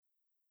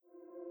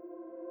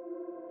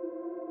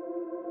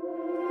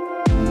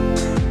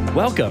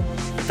Welcome.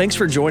 Thanks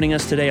for joining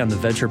us today on the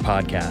Venture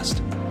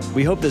Podcast.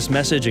 We hope this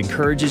message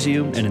encourages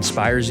you and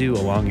inspires you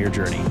along your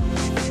journey.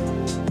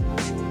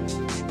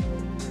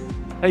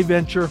 Hey,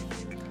 Venture.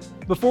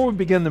 Before we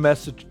begin the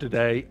message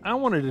today, I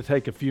wanted to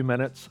take a few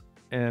minutes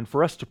and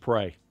for us to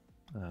pray.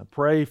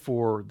 Pray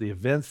for the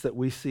events that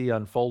we see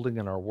unfolding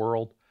in our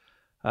world.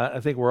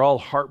 I think we're all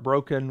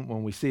heartbroken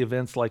when we see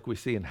events like we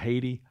see in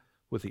Haiti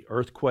with the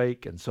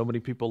earthquake and so many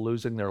people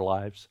losing their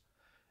lives,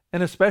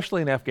 and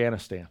especially in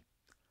Afghanistan.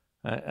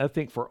 I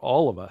think for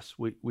all of us,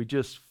 we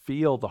just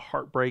feel the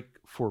heartbreak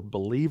for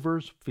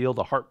believers, feel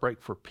the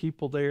heartbreak for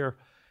people there,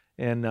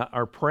 and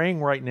are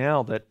praying right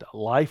now that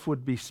life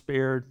would be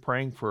spared,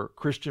 praying for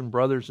Christian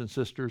brothers and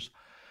sisters.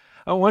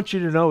 I want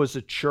you to know as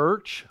a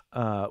church,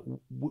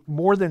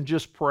 more than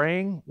just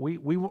praying, we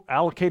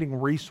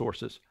allocating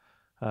resources.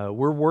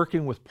 We're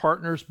working with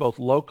partners both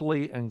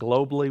locally and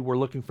globally. We're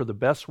looking for the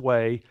best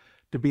way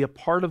to be a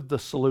part of the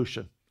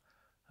solution.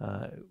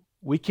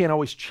 We can't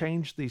always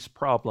change these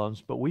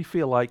problems, but we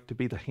feel like to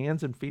be the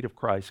hands and feet of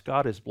Christ,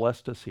 God has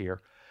blessed us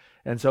here.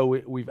 And so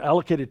we've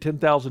allocated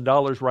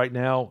 $10,000 right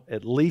now,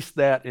 at least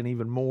that and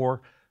even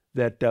more,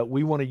 that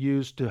we want to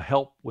use to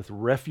help with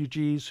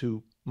refugees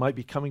who might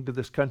be coming to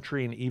this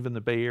country and even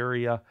the Bay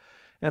Area,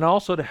 and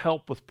also to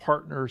help with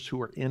partners who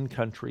are in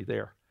country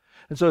there.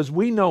 And so as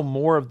we know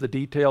more of the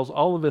details,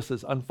 all of this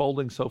is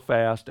unfolding so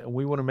fast, and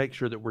we want to make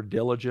sure that we're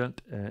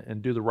diligent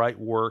and do the right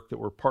work, that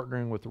we're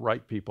partnering with the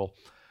right people.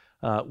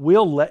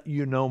 We'll let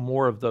you know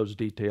more of those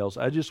details.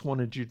 I just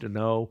wanted you to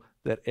know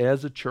that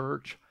as a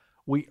church,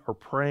 we are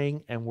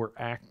praying and we're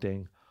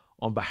acting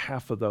on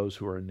behalf of those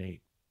who are in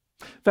need.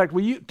 In fact,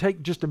 will you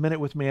take just a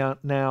minute with me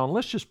now and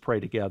let's just pray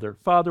together.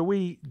 Father,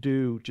 we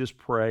do just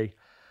pray.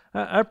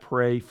 I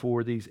pray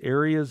for these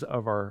areas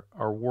of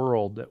our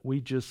world that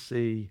we just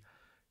see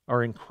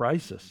are in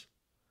crisis.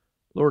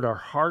 Lord, our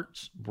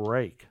hearts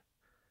break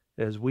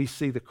as we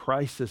see the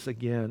crisis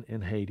again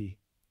in Haiti.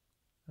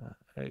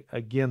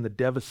 Again, the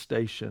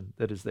devastation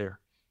that is there.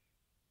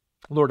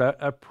 Lord,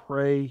 I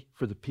pray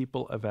for the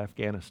people of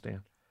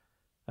Afghanistan.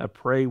 I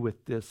pray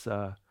with this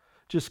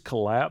just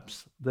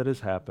collapse that has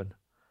happened.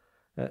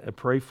 I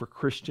pray for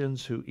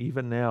Christians who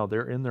even now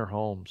they're in their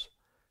homes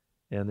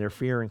and they're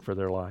fearing for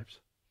their lives.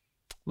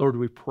 Lord,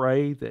 we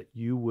pray that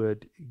you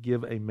would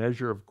give a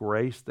measure of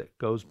grace that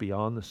goes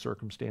beyond the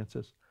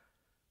circumstances.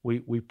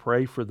 We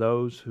pray for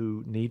those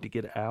who need to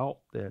get out,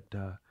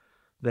 that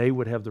they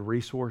would have the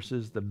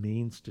resources, the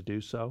means to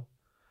do so.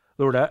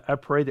 Lord, I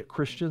pray that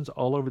Christians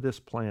all over this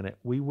planet,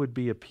 we would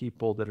be a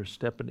people that are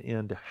stepping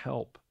in to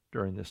help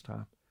during this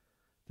time.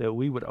 That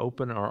we would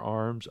open our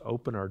arms,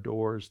 open our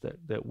doors,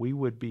 that we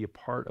would be a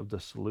part of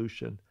the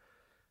solution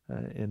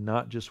and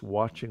not just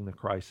watching the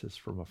crisis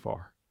from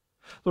afar.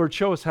 Lord,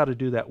 show us how to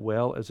do that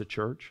well as a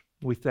church.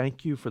 We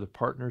thank you for the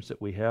partners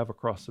that we have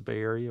across the Bay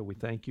Area. We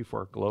thank you for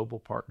our global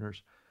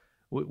partners.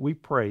 We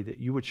pray that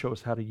you would show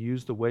us how to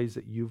use the ways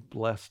that you've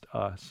blessed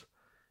us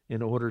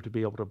in order to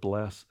be able to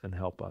bless and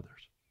help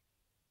others.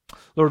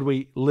 Lord,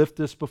 we lift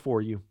this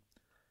before you.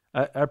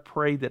 I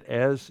pray that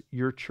as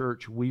your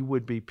church, we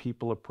would be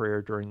people of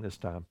prayer during this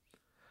time,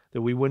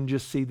 that we wouldn't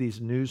just see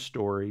these news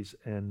stories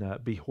and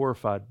be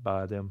horrified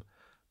by them,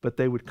 but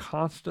they would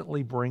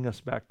constantly bring us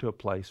back to a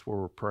place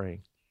where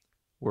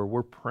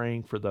we're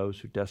praying for those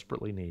who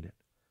desperately need it.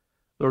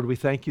 Lord, we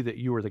thank you that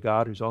you are the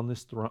God who's on the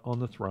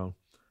throne,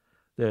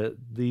 that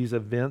these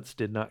events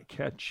did not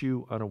catch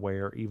you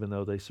unaware, even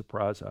though they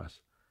surprise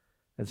us.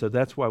 And so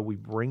that's why we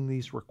bring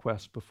these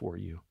requests before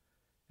you,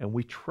 and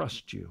we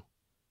trust you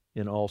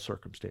in all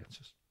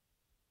circumstances.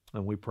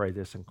 And we pray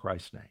this in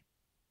Christ's name.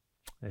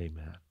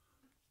 Amen.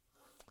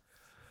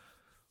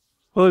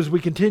 Well, as we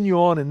continue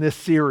on in this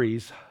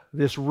series,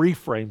 this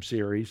Reframe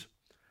series,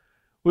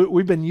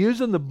 we've been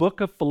using the book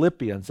of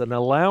Philippians and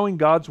allowing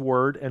God's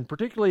word, and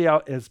particularly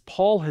as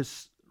Paul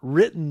has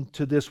written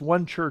to this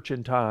one church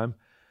in time,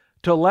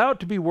 to allow it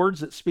to be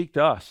words that speak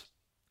to us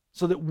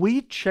so that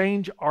we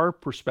change our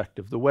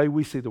perspective, the way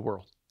we see the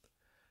world.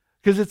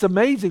 Because it's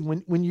amazing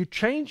when you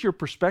change your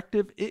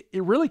perspective, it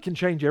really can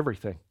change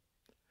everything.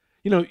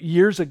 You know,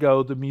 years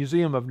ago, the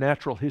Museum of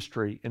Natural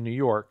History in New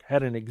York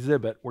had an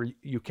exhibit where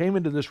you came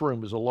into this room.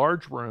 It was a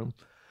large room,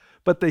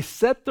 but they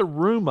set the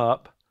room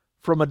up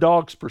from a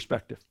dog's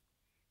perspective.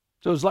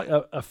 So it was like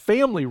a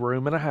family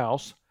room in a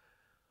house,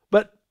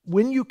 but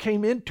when you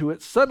came into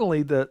it,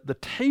 suddenly the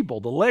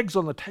table, the legs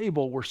on the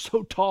table were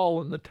so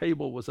tall and the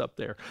table was up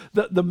there.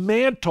 The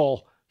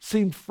mantle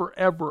seemed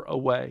forever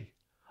away.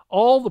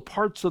 All the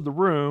parts of the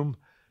room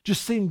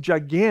just seemed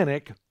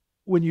gigantic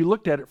when you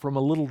looked at it from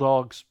a little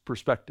dog's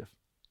perspective.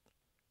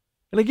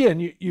 And again,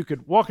 you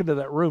could walk into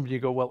that room and you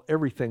go, well,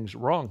 everything's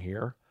wrong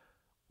here.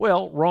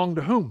 Well, wrong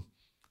to whom?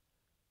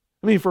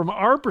 I mean, from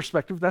our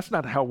perspective, that's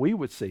not how we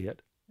would see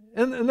it.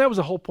 And that was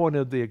the whole point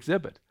of the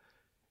exhibit.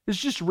 Is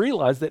just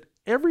realize that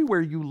everywhere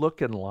you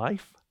look in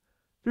life,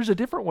 there's a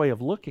different way of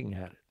looking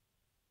at it.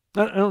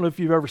 I don't know if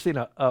you've ever seen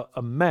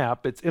a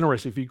map. It's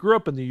interesting. If you grew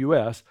up in the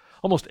U.S.,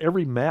 almost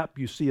every map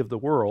you see of the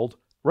world,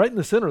 right in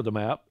the center of the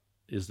map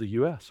is the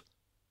U.S.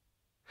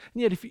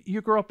 And yet, if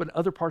you grow up in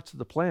other parts of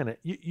the planet,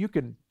 you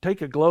can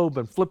take a globe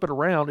and flip it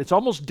around. It's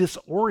almost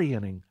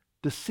disorienting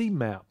to see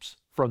maps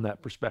from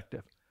that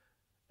perspective.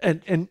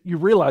 And you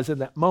realize in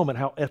that moment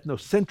how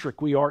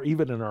ethnocentric we are,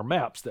 even in our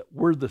maps, that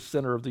we're the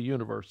center of the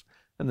universe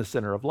and the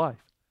center of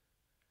life.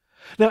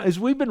 Now, as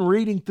we've been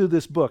reading through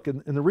this book,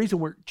 and the reason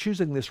we're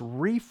choosing this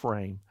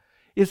reframe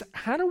is,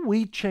 how do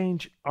we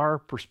change our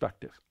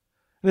perspective?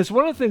 And it's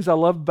one of the things I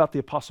love about the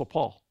Apostle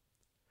Paul.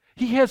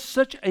 He has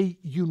such a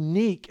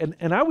unique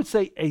and I would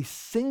say a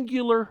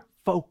singular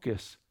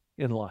focus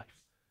in life,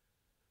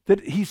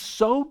 that he's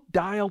so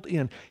dialed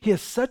in. He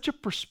has such a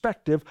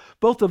perspective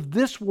both of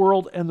this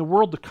world and the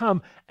world to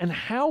come and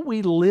how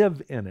we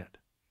live in it.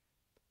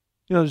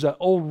 You know, there's an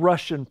old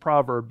Russian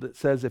proverb that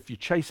says, if you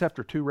chase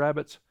after two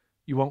rabbits,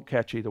 you won't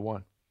catch either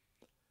one.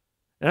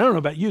 And I don't know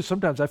about you,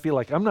 sometimes I feel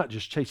like I'm not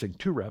just chasing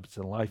two rabbits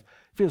in life.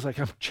 It feels like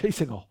I'm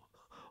chasing a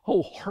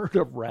whole herd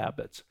of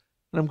rabbits,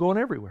 and I'm going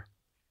everywhere.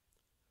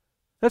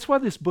 That's why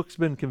this book's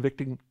been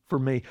convicting for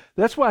me.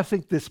 That's why I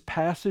think this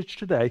passage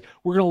today,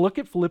 we're going to look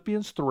at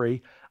Philippians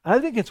 3. I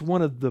think it's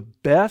one of the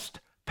best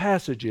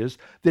passages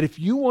that if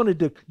you wanted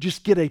to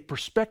just get a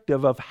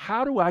perspective of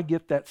how do I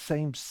get that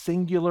same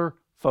singular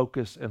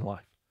focus in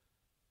life?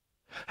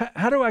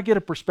 How do I get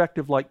a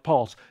perspective like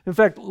Paul's? In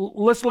fact,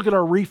 let's look at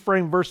our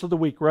reframe verse of the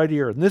week right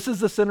here. And this is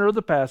the center of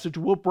the passage.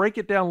 We'll break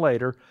it down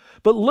later.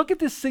 But look at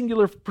this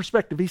singular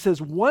perspective. He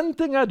says, one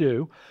thing I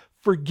do,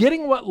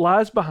 forgetting what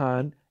lies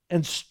behind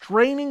and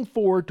straining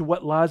forward to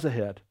what lies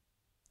ahead,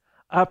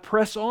 I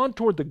press on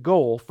toward the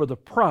goal for the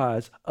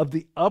prize of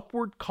the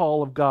upward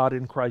call of God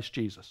in Christ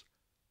Jesus.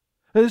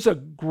 Now, this is a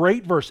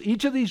great verse.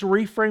 Each of these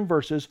reframe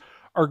verses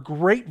are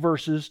great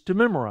verses to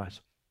memorize.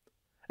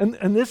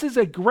 And this is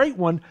a great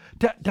one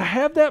to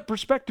have that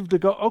perspective to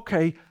go,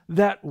 okay,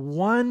 that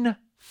one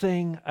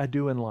thing I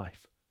do in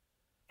life.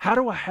 How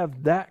do I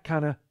have that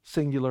kind of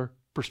singular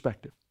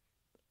perspective?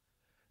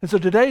 And so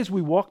today, as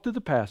we walk through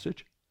the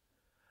passage,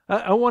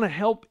 I want to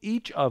help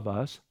each of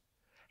us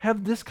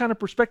have this kind of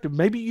perspective.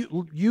 Maybe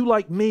you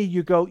like me,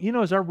 you go,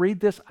 as I read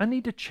this, I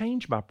need to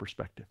change my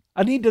perspective.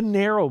 I need to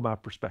narrow my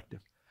perspective.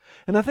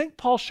 And I think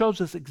Paul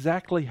shows us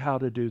exactly how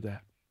to do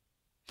that.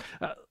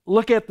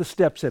 Look at the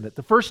steps in it.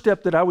 The first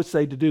step that I would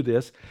say to do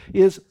this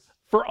is,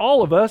 for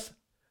all of us,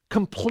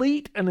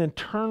 complete an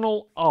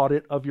internal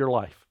audit of your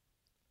life.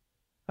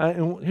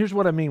 And here's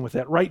what I mean with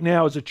that. Right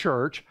now as a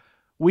church,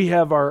 we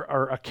have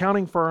our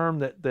accounting firm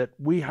that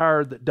we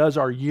hired that does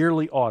our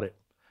yearly audit.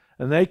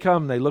 And they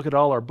come, they look at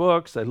all our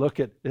books, they look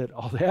at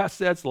all the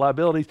assets, the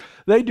liabilities.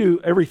 They do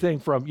everything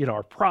from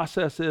our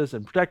processes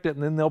and protect it,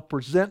 and then they'll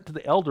present to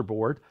the elder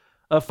board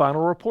a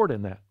final report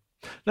in that.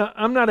 Now,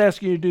 I'm not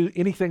asking you to do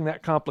anything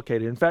that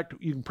complicated. In fact,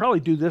 you can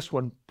probably do this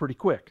one pretty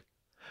quick.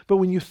 But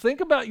when you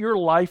think about your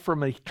life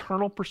from an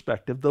eternal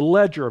perspective, the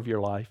ledger of your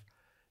life,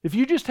 if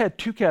you just had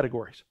two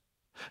categories,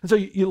 and so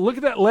you look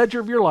at that ledger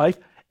of your life,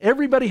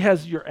 everybody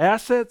has your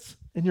assets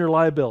and your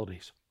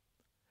liabilities.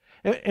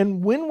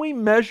 And when we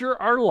measure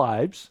our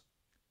lives,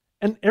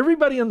 and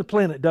everybody on the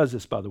planet does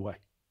this, by the way,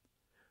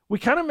 we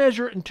kind of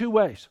measure it in two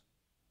ways.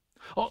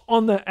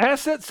 On the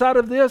asset side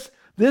of this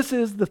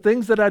is the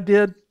things that I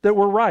did that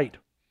were right,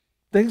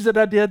 things that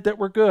I did that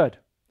were good.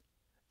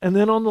 And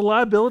then on the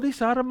liability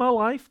side of my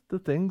life, the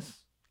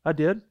things I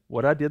did,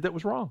 what I did that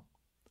was wrong.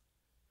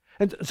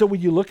 And so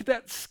when you look at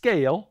that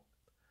scale,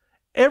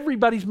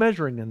 everybody's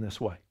measuring in this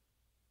way.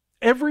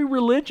 Every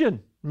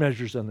religion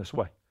measures in this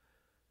way.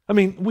 I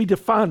mean, we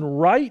define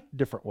right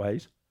different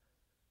ways.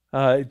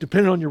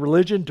 Depending on your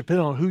religion,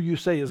 depending on who you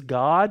say is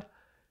God.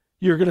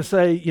 You're going to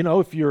say,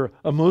 if you're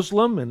a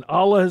Muslim and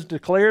Allah has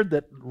declared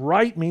that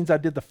right means I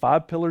did the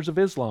 5 pillars of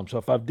Islam. So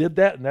if I did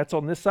that and that's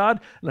on this side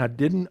and I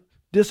didn't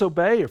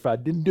disobey, or if I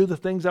didn't do the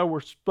things I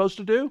was supposed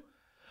to do,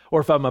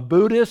 or if I'm a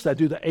Buddhist, I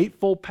do the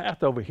Eightfold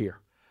Path over here.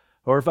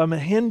 Or if I'm a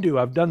Hindu,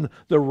 I've done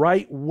the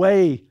right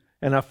way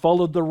and I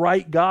followed the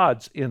right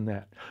gods in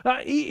that.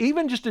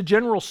 Even just a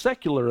general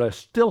secularist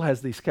still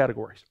has these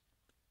categories.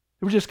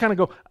 It would just kind of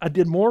go, I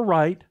did more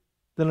right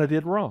than I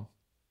did wrong.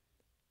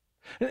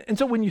 And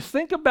so when you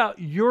think about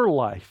your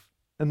life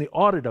and the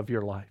audit of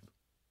your life,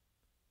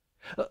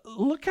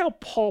 look how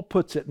Paul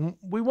puts it. And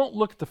we won't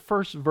look at the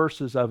first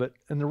verses of it.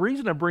 And the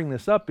reason I bring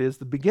this up is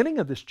the beginning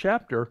of this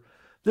chapter,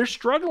 they're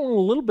struggling a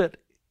little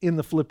bit in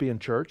the Philippian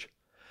church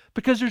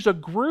because there's a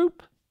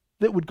group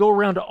that would go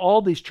around to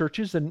all these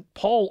churches, and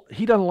Paul,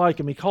 he doesn't like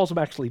them. He calls them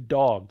actually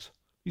dogs.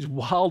 These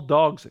wild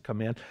dogs that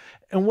come in.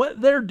 And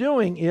what they're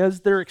doing is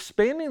they're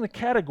expanding the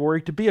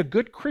category to be a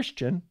good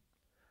Christian.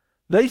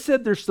 They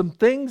said there's some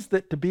things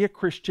that to be a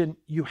Christian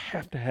you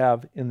have to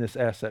have in this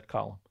asset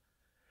column.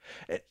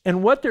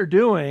 And what they're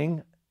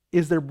doing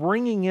is they're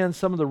bringing in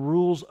some of the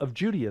rules of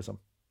Judaism.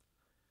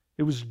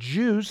 It was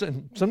Jews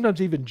and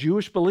sometimes even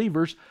Jewish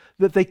believers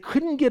that they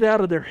couldn't get out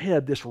of their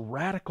head this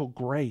radical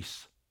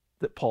grace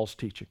that Paul's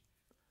teaching.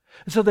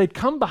 And so they'd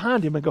come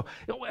behind him and go,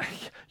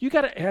 you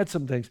got to add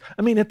some things.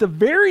 I mean, at the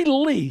very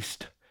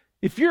least,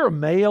 if you're a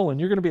male and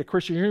you're going to be a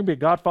Christian, you're going to be a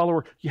God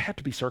follower, you have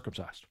to be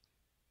circumcised.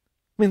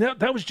 I mean,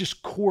 that was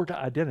just core to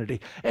identity.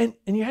 And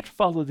you have to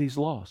follow these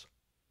laws.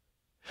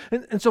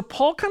 And so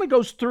Paul kind of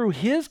goes through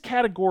his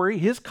category,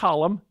 his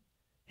column.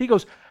 He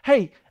goes,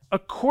 hey,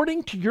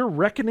 according to your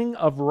reckoning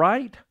of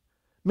right,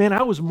 man,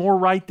 I was more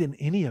right than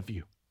any of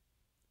you.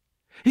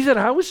 He said,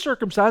 I was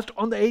circumcised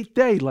on the 8th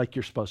day like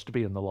you're supposed to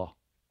be in the law.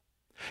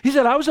 He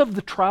said, I was of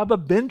the tribe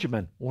of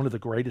Benjamin, one of the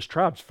greatest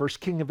tribes. First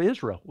king of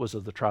Israel was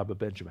of the tribe of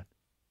Benjamin.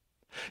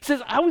 He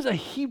says, I was a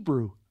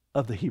Hebrew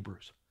of the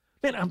Hebrews.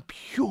 Man, I'm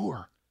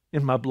pure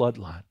in my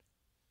bloodline.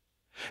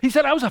 He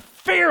said, I was a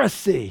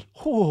Pharisee.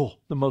 Oh,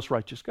 the most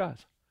righteous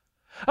guys.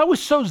 I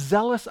was so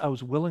zealous, I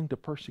was willing to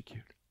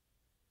persecute.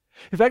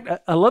 In fact,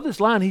 I love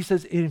this line. He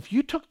says, if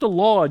you took the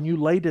law and you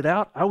laid it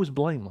out, I was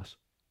blameless.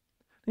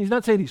 He's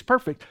not saying he's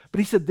perfect, but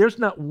he said there's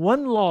not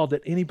one law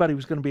that anybody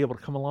was going to be able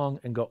to come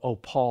along and go, oh,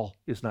 Paul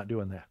is not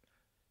doing that.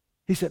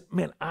 He said,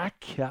 man, I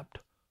kept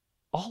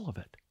all of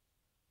it.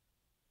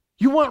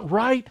 You want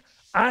right?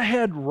 I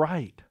had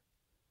right.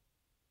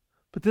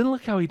 But then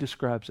look how he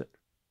describes it.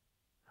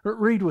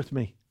 Read with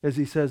me as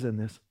he says in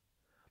this.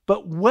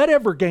 But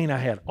whatever gain I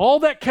had, all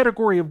that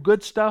category of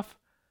good stuff,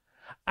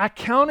 I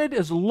counted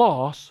as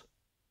loss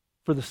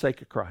for the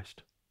sake of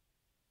Christ.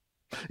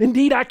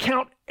 Indeed, I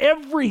count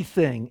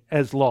everything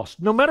as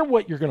lost, no matter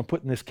what you're going to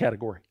put in this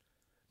category.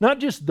 Not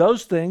just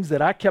those things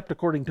that I kept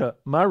according to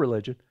my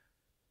religion,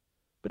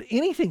 but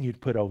anything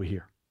you'd put over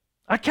here.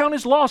 I count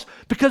as loss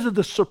because of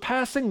the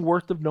surpassing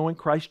worth of knowing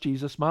Christ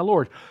Jesus, my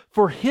Lord.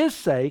 For his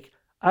sake,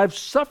 I've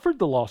suffered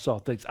the loss of all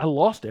things. I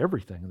lost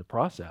everything in the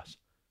process.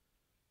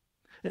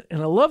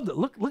 And I love that.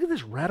 Look at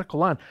this radical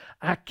line.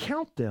 I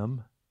count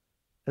them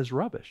as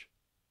rubbish.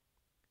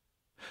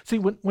 See,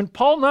 when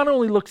Paul not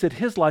only looks at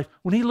his life,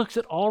 when he looks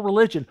at all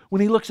religion,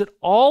 when he looks at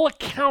all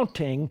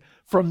accounting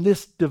from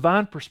this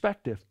divine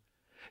perspective,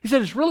 he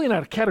said it's really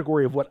not a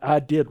category of what I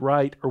did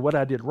right or what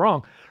I did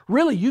wrong.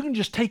 Really, you can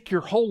just take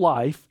your whole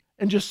life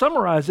and just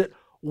summarize it,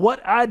 what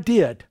I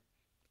did.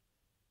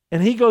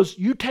 And he goes,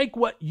 you take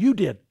what you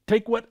did,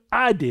 take what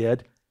I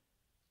did,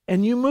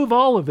 and you move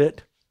all of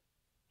it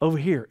over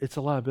here. It's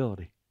a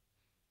liability.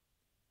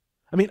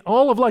 I mean,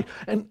 all of life.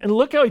 And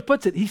look how he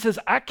puts it. He says,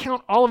 I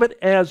count all of it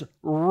as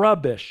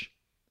rubbish.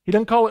 He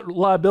doesn't call it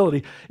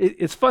liability.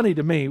 It's funny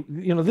to me.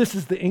 You know, this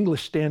is the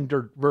English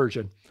Standard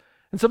Version.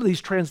 And some of these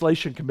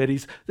translation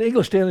committees, the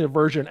English Standard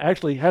Version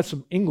actually has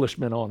some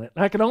Englishmen on it.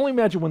 And I can only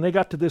imagine when they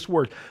got to this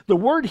word. The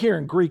word here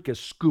in Greek is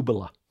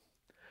skubala.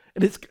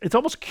 And it's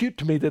almost cute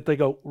to me that they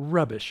go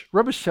rubbish.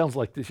 Rubbish sounds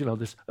like this,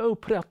 oh,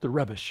 put out the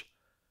rubbish.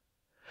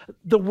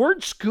 The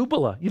word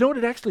skubala, you know what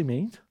it actually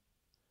means?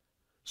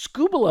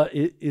 Skubala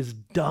is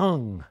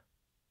dung,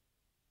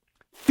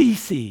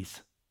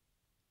 feces.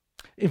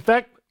 In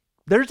fact,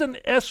 there's an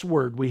S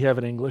word we have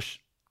in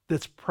English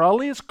that's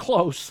probably as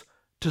close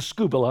to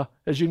skubala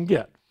as you can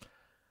get.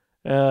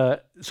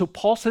 So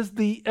Paul says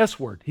the S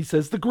word. He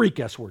says the Greek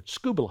S word,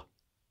 skubala.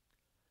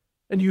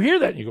 And you hear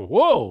that and you go,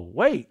 whoa,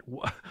 wait,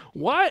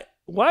 why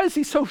is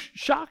he so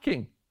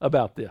shocking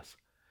about this?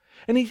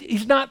 And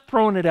he's not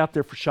throwing it out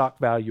there for shock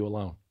value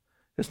alone.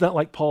 It's not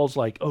like Paul's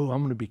like, oh, I'm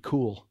going to be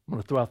cool. I'm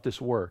going to throw out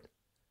this word.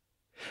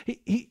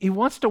 He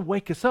wants to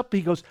wake us up.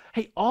 He goes,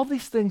 hey, all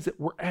these things that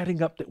we're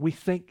adding up that we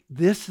think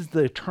this is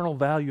the eternal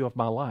value of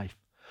my life.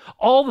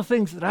 All the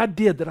things that I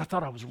did that I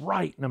thought I was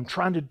right and I'm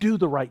trying to do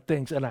the right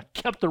things and I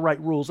kept the right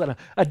rules and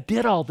I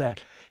did all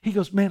that. He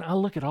goes, man, I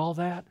look at all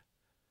that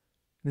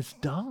and it's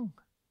dung.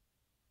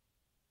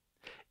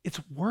 It's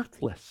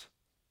worthless.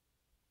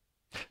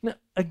 Now,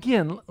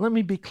 again, let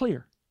me be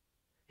clear.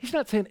 He's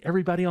not saying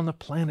everybody on the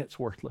planet's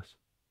worthless.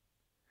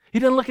 He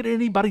doesn't look at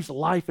anybody's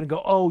life and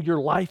go, oh, your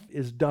life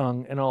is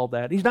dung and all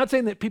that. He's not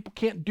saying that people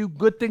can't do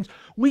good things.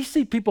 We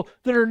see people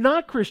that are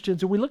not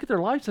Christians and we look at their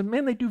lives and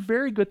man, they do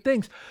very good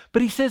things.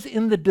 But he says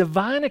in the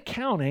divine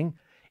accounting,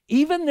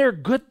 even their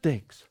good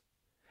things,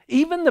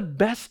 even the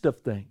best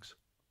of things,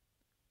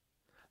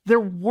 they're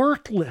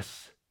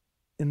worthless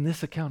in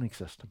this accounting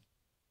system.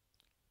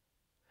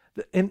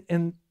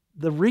 And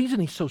the reason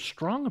he's so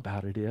strong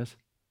about it is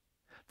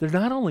they're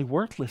not only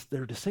worthless,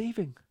 they're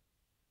deceiving.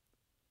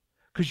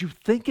 Because you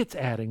think it's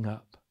adding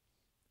up.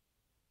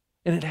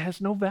 And it has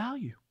no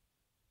value.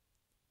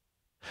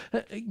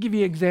 I'll give you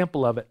an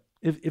example of it.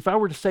 If I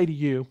were to say to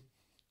you,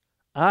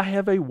 I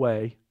have a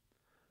way,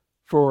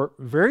 for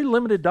very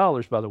limited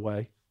dollars, by the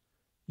way,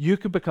 you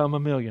could become a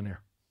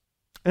millionaire.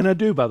 And I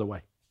do, by the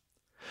way.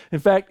 In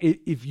fact,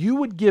 if you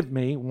would give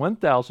me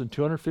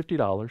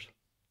 $1,250,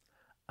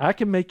 I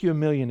can make you a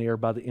millionaire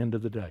by the end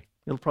of the day.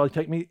 It'll probably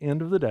take me the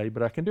end of the day,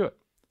 but I can do it.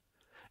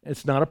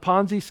 It's not a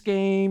Ponzi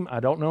scheme. I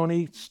don't know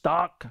any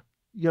stock,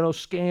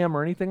 scam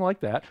or anything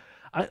like that.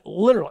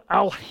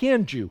 I'll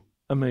hand you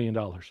 $1 million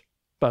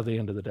by the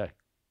end of the day.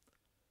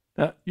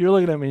 Now, you're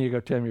looking at me and you go,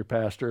 Tim, you're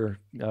pastor.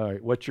 All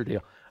right, what's your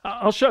deal?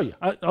 I'll show you.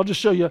 I'll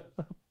just show you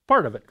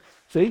part of it.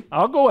 See,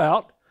 I'll go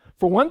out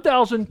for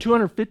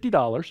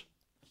 $1,250.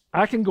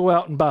 I can go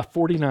out and buy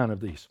 49 of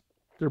these.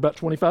 They're about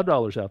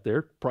 $25 out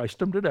there. Priced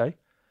them today.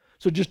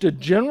 So just a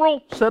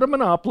general set of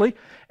Monopoly.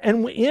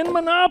 And in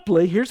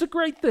Monopoly, here's a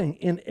great thing.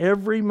 In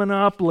every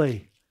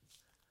Monopoly,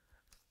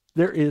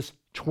 there is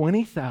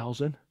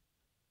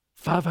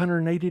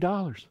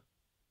 $20,580.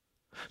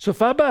 So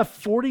if I buy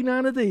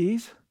 49 of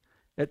these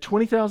at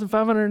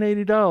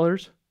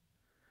 $20,580,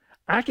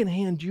 I can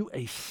hand you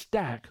a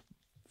stack,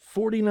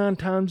 49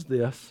 times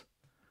this,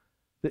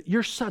 that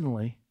you're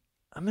suddenly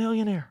a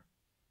millionaire.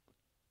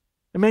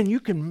 And man, you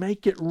can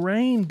make it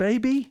rain,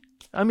 baby.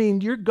 I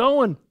mean, you're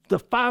going to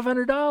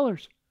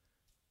 $500.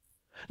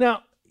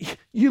 Now,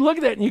 you look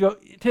at that and you go,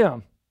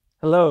 Tim,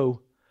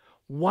 hello,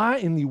 why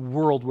in the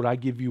world would I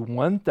give you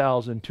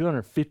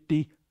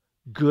 $1,250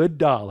 good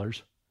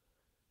dollars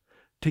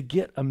to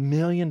get $1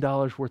 million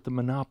worth of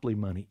Monopoly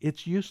money?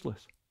 It's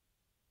useless.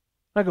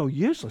 I go,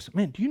 useless?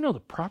 Man, do you know the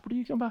property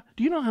you can buy?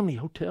 Do you know how many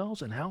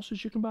hotels and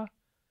houses you can buy?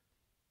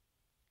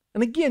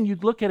 And again,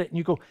 you'd look at it and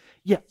you go,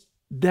 yeah,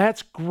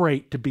 that's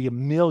great to be a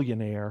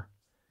millionaire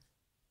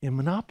in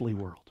Monopoly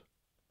world.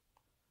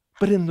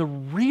 But in the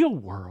real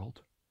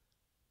world,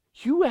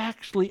 you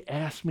actually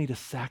asked me to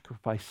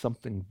sacrifice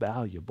something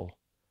valuable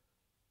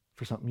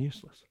for something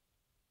useless.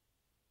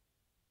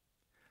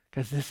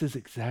 Because this is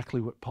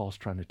exactly what Paul's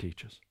trying to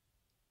teach us.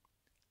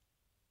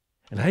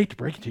 And I hate to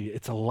break it to you,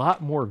 it's a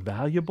lot more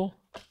valuable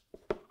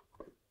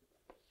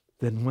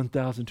than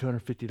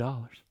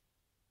 $1,250.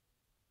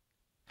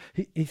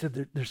 He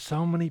said there's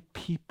so many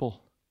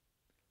people.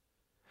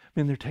 I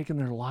mean, they're taking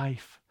their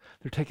life.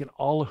 They're taking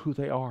all of who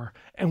they are.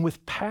 And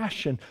with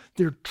passion,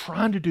 they're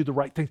trying to do the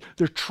right things.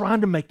 They're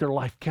trying to make their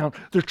life count.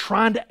 They're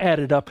trying to add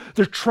it up.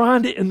 They're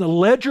trying to, in the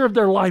ledger of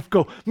their life,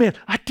 go, man,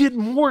 I did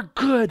more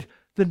good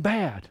than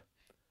bad.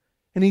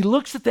 And he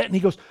looks at that and he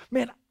goes,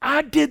 man,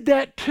 I did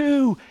that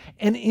too.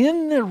 And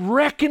in the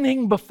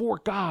reckoning before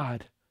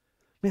God,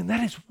 man,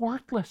 that is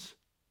worthless.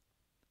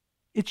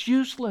 It's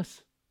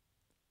useless.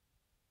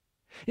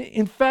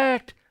 In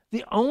fact,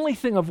 the only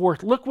thing of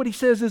worth, look what he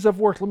says is of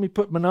worth. Let me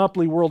put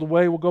Monopoly world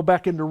away. We'll go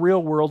back into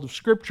real world of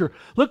Scripture.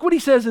 Look what he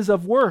says is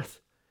of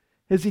worth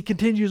as he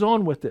continues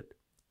on with it.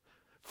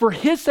 For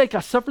his sake,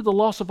 I suffered the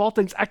loss of all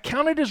things. I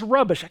count it as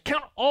rubbish. I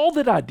count all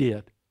that I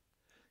did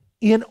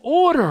in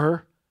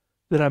order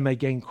that I may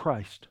gain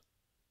Christ.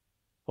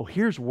 Oh,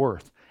 here's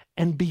worth.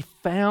 And be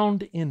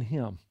found in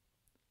him.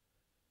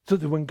 So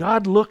that when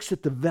God looks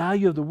at the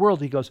value of the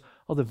world, he goes,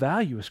 oh, the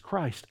value is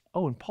Christ.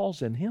 Oh, and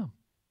Paul's in him.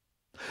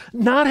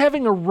 Not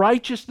having a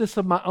righteousness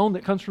of my own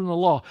that comes from the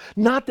law.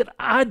 Not that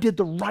I did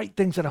the right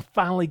things and I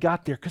finally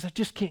got there, because I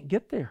just can't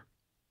get there.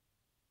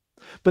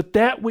 But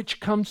that which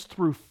comes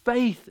through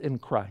faith in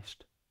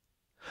Christ.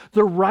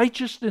 The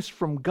righteousness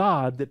from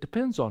God that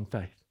depends on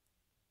faith.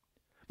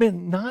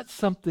 Man, not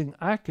something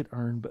I could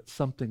earn, but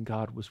something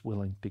God was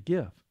willing to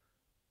give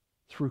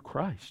through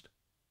Christ.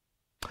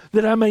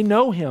 That I may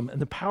know him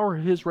and the power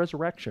of his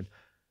resurrection.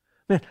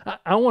 Man,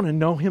 I want to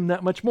know him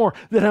that much more,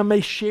 that I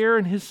may share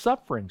in his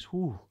sufferings.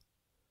 Ooh.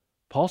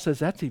 Paul says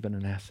that's even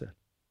an asset.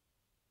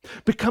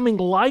 Becoming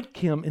like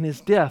him in his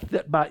death,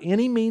 that by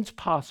any means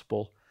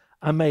possible,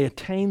 I may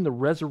attain the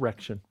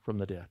resurrection from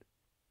the dead.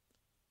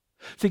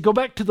 See, go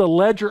back to the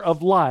ledger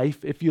of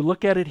life. If you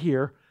look at it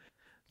here,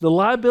 the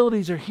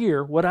liabilities are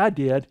here, what I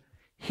did.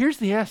 Here's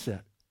the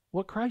asset,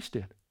 what Christ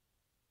did.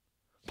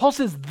 Paul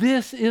says,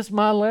 this is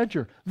my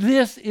ledger.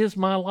 This is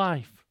my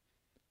life.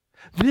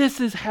 This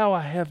is how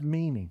I have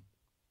meaning.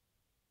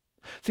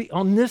 See,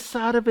 on this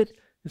side of it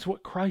is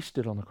what Christ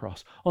did on the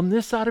cross. On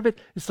this side of it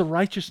is the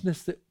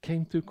righteousness that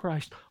came through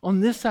Christ.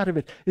 On this side of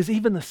it is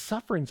even the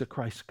sufferings of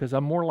Christ, because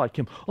I'm more like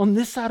him. On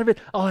this side of it,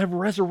 I'll have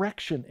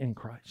resurrection in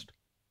Christ.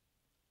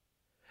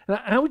 And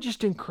I would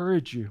just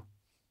encourage you.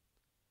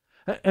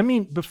 I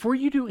mean, before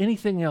you do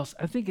anything else,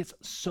 I think it's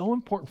so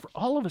important for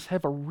all of us to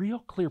have a real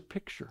clear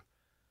picture.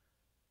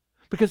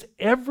 Because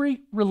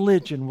every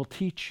religion will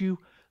teach you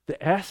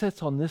the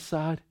assets on this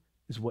side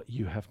is what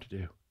you have to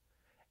do.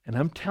 And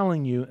I'm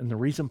telling you, and the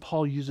reason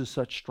Paul uses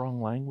such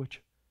strong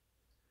language,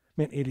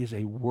 man, it is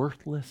a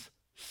worthless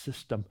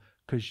system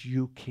because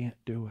you can't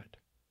do it.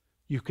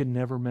 You can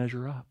never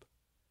measure up.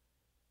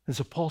 And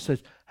so Paul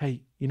says,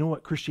 hey, you know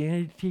what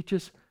Christianity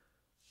teaches?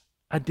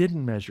 I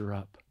didn't measure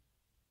up,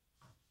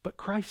 but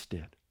Christ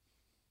did.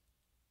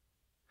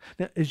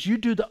 Now, as you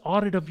do the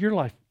audit of your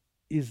life,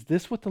 is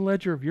this what the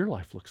ledger of your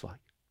life looks like?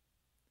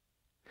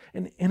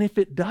 And if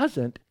it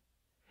doesn't,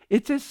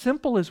 it's as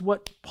simple as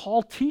what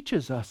Paul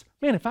teaches us.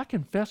 Man, if I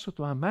confess with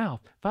my mouth,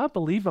 if I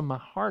believe in my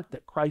heart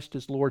that Christ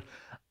is Lord,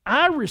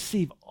 I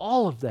receive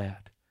all of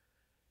that.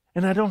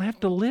 And I don't have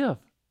to live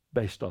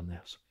based on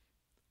this.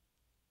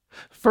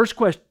 First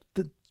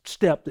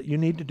step that you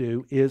need to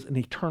do is an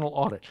eternal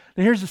audit.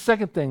 Now here's the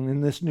second thing in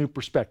this new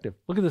perspective.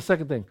 Look at the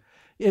second thing.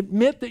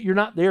 Admit that you're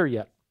not there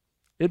yet.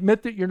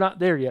 Admit that you're not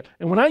there yet.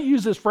 And when I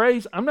use this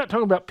phrase, I'm not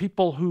talking about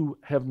people who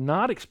have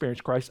not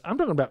experienced Christ. I'm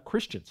talking about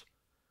Christians.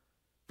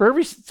 For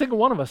every single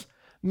one of us,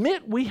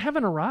 admit we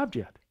haven't arrived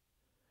yet.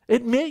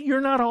 Admit you're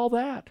not all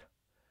that.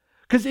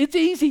 Because it's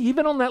easy,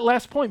 even on that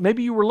last point.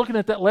 Maybe you were looking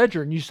at that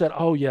ledger and you said,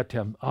 oh yeah,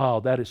 Tim, oh,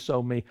 that is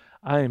so me.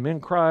 I am in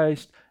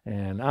Christ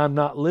and I'm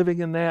not living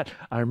in that.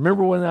 I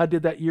remember when I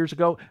did that years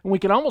ago. And we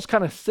can almost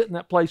kind of sit in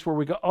that place where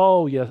we go,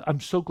 oh yes, I'm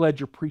so glad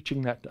you're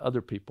preaching that to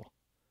other people.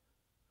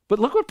 But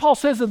look what Paul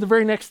says in the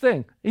very next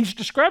thing. He's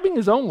describing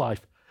his own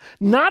life.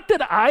 Not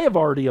that I have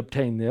already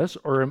obtained this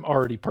or am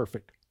already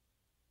perfect.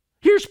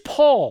 Here's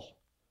Paul.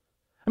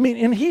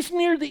 And he's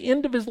near the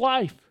end of his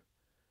life.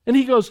 And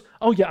he goes,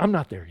 oh yeah, I'm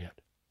not there yet.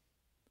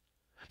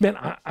 Man,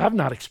 I've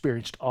not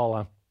experienced all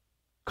I'm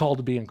called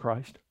to be in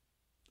Christ.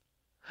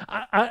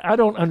 I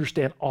don't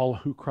understand all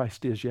who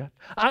Christ is yet.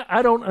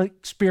 I don't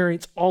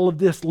experience all of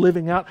this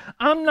living out.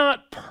 I'm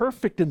not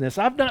perfect in this.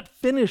 I've not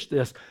finished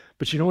this.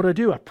 But you know what I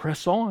do? I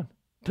press on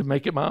to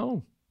make it my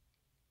own.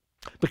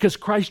 Because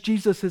Christ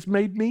Jesus has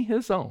made me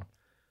his own.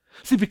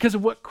 See, because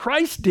of what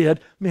Christ did,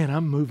 man,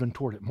 I'm moving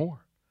toward it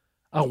more.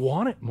 I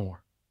want it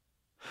more.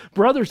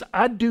 Brothers,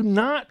 I do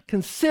not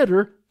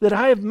consider that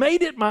I have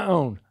made it my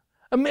own.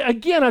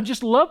 Again, I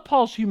just love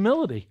Paul's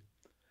humility.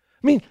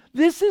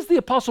 This is the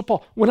Apostle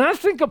Paul. When I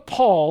think of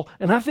Paul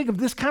and I think of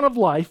this kind of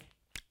life,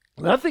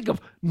 and I think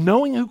of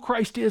knowing who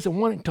Christ is and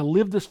wanting to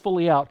live this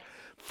fully out,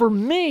 for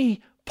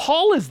me,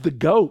 Paul is the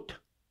GOAT.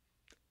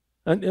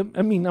 I'm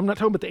not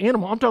talking about the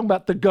animal. I'm talking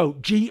about the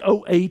GOAT,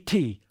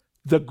 G-O-A-T,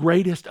 the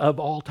greatest of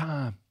all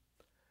time.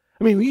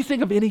 When you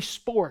think of any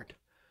sport,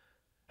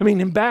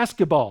 in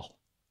basketball,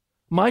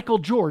 Michael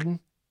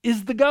Jordan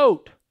is the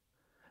GOAT.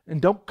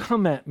 And don't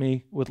come at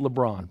me with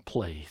LeBron,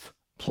 please.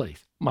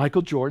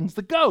 Michael Jordan's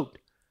the GOAT.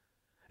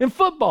 In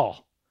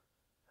football,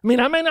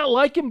 I may not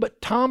like him,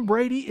 but Tom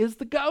Brady is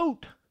the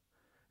GOAT.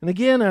 And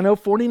again, I know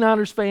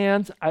 49ers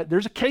fans,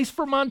 there's a case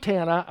for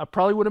Montana. I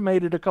probably would have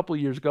made it a couple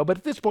of years ago, but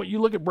at this point, you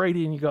look at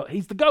Brady and you go,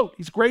 he's the GOAT.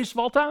 He's the greatest of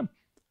all time.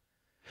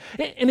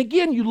 And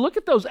again, you look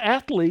at those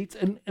athletes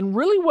and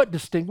really what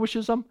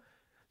distinguishes them,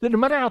 that no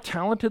matter how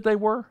talented they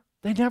were,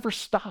 they never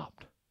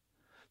stopped.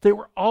 They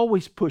were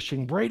always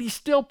pushing. Brady's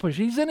still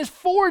pushing. He's in his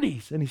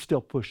 40s and he's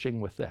still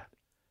pushing with that.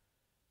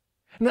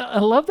 Now, I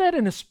love that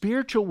in a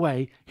spiritual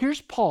way.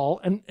 Here's Paul,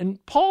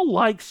 and Paul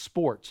likes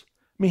sports.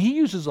 He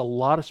uses a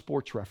lot of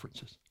sports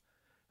references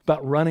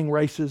about running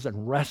races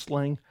and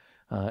wrestling.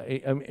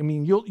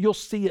 You'll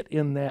see it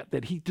in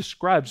that he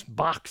describes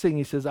boxing.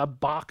 He says, I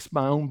box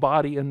my own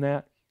body in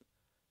that.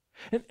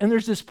 And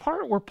there's this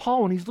part where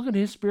Paul, when he's looking at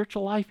his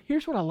spiritual life,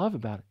 here's what I love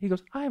about it. He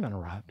goes, I haven't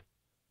arrived.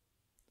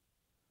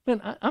 Man,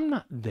 I'm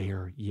not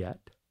there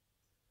yet.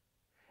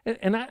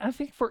 And I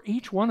think for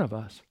each one of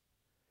us,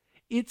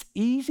 it's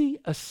easy,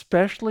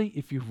 especially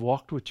if you've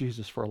walked with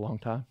Jesus for a long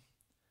time,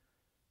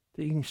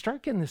 that you can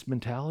start getting this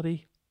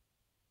mentality,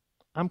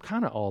 I'm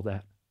kind of all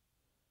that.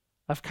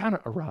 I've kind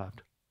of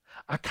arrived.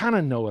 I kind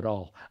of know it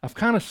all. I've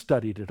kind of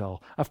studied it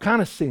all. I've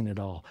kind of seen it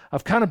all.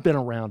 I've kind of been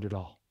around it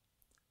all.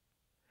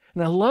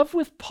 And I love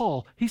with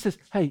Paul, he says,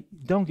 hey,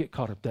 don't get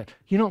caught up that.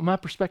 You know what my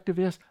perspective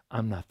is?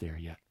 I'm not there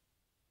yet.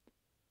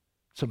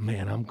 So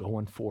man, I'm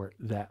going for it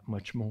that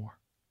much more.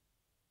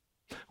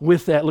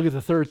 With that, look at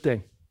the third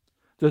thing.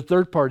 The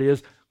third part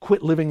is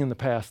quit living in the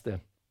past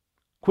then.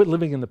 Quit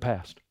living in the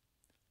past.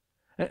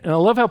 And I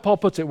love how Paul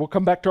puts it. We'll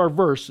come back to our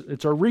verse.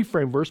 It's our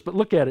reframe verse, but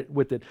look at it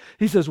with it.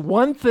 He says,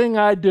 one thing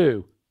I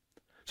do.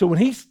 So when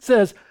he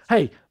says,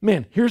 hey,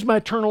 man, here's my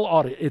eternal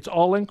audit. It's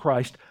all in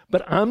Christ,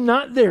 but I'm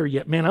not there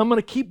yet, man. I'm going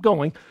to keep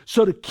going.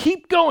 So to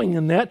keep going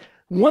in that,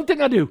 one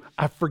thing I do,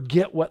 I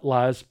forget what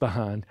lies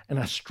behind and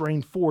I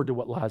strain forward to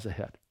what lies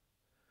ahead.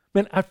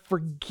 Man, I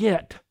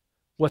forget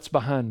what's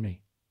behind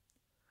me.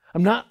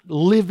 I'm not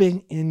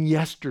living in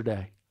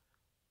yesterday.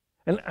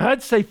 And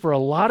I'd say for a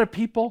lot of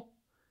people,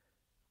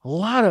 a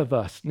lot of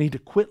us need to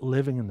quit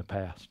living in the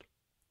past.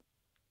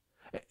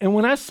 And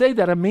when I say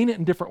that, I mean it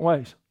in different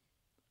ways.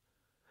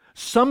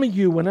 Some of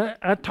you, when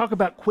I talk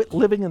about quit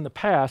living in the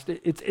past,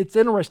 it's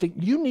interesting.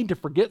 You need to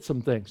forget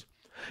some things.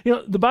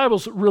 The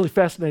Bible's really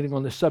fascinating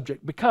on this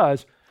subject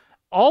because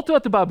all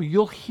throughout the Bible,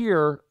 you'll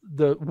hear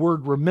the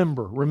word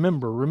remember,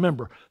 remember,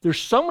 remember. There's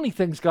so many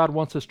things God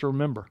wants us to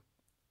remember.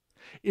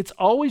 It's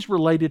always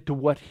related to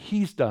what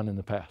He's done in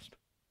the past.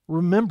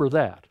 Remember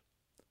that.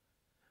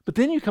 But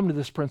then you come to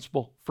this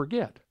principle,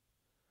 forget.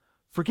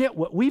 Forget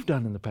what we've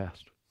done in the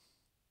past.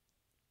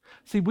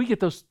 See, we get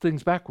those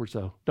things backwards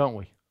though, don't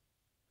we?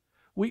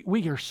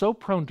 We are so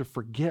prone to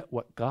forget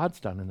what God's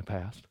done in the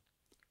past.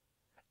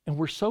 And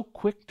we're so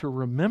quick to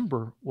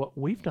remember what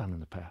we've done in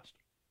the past.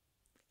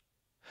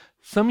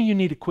 Some of you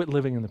need to quit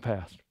living in the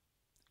past.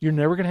 You're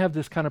never going to have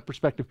this kind of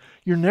perspective.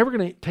 You're never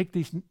going to take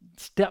these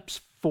steps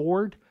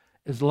forward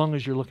as long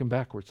as you're looking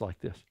backwards like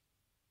this.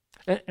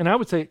 And I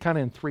would say it kind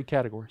of in three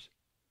categories.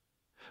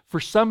 For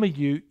some of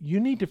you, you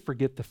need to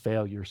forget the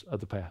failures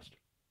of the past.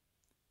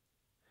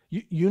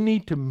 You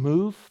need to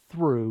move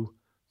through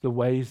the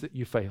ways that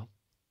you failed.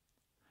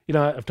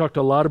 I've talked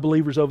to a lot of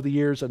believers over the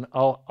years, and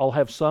I'll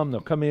have some,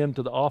 they'll come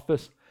into the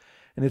office,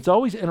 and it's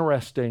always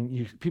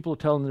interesting. People are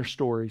telling their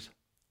stories.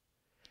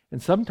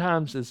 And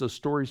sometimes as those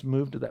stories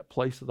move to that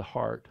place of the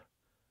heart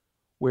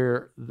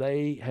where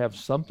they have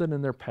something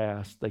in their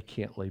past they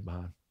can't leave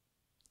behind.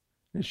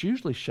 And it's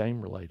usually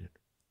shame related.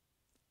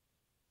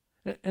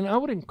 And I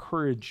would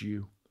encourage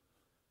you,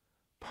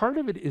 part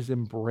of it is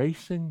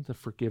embracing the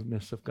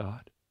forgiveness of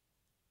God.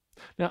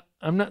 Now,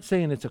 I'm not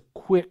saying it's a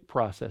quick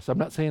process. I'm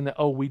not saying that,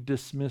 we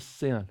dismiss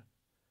sin.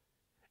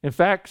 In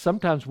fact,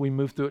 sometimes we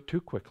move through it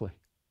too quickly.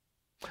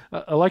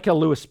 I like how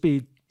Lewis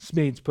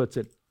Smedes puts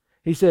it.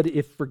 He said,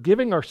 if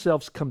forgiving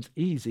ourselves comes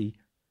easy,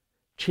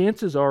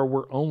 chances are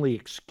we're only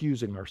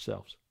excusing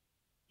ourselves.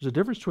 There's a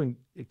difference between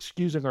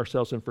excusing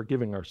ourselves and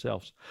forgiving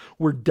ourselves.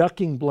 We're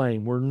ducking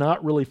blame. We're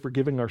not really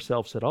forgiving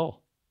ourselves at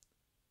all.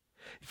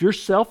 If you're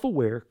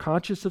self-aware,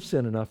 conscious of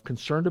sin enough,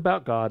 concerned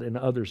about God and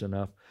others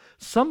enough,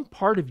 some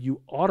part of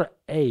you ought to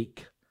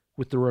ache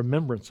with the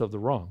remembrance of the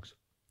wrongs.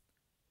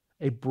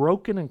 A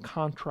broken and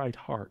contrite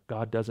heart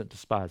God doesn't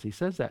despise. He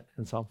says that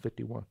in Psalm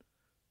 51.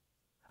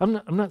 I'm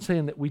not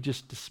saying that we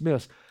just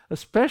dismiss,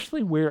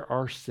 especially where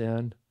our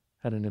sin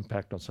had an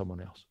impact on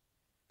someone else.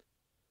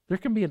 There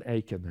can be an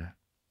ache in that.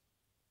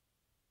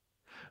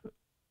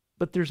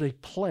 But there's a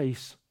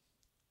place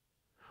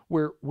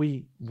where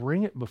we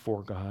bring it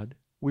before God,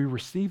 we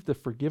receive the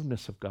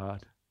forgiveness of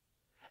God,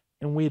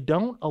 and we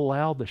don't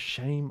allow the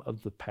shame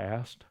of the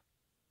past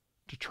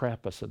to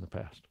trap us in the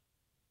past.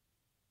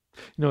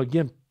 You know,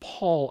 again,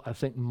 Paul, I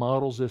think,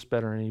 models this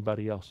better than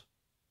anybody else.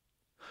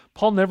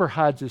 Paul never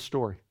hides his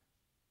story.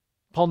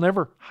 Paul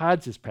never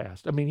hides his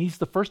past. I mean, he's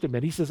the first to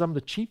admit. He says, I'm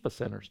the chief of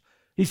sinners.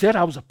 He said,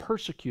 I was a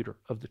persecutor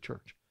of the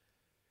church.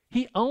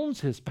 He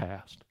owns his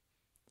past,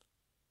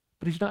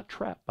 but he's not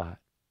trapped by it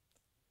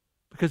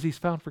because he's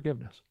found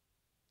forgiveness.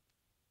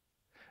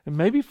 And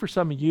maybe for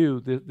some of you,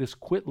 this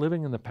quit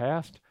living in the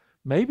past,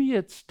 maybe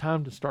it's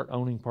time to start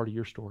owning part of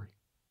your story.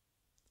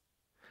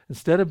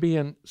 Instead of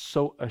being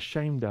so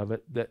ashamed of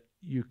it that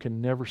you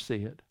can never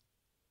see it,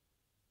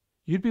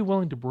 you'd be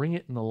willing to bring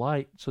it in the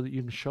light so that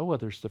you can show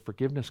others the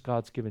forgiveness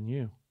God's given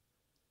you.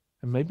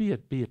 And maybe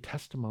it'd be a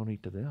testimony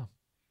to them.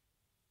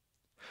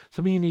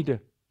 Some of you need to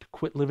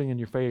quit living in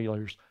your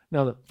failures.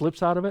 Now, the flip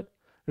side of it,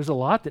 there's a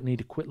lot that need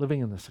to quit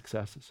living in the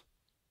successes.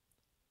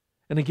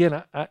 And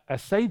again, I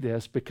say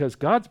this because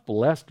God's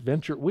blessed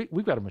Venture.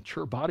 We've got a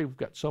mature body. We've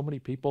got so many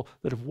people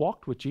that have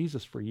walked with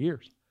Jesus for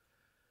years.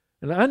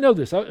 And I know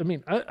this.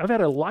 I've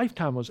had a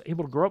lifetime I was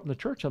able to grow up in the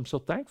church. I'm so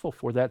thankful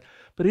for that.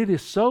 But it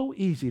is so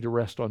easy to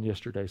rest on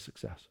yesterday's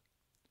success.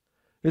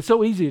 It's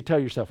so easy to tell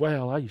yourself,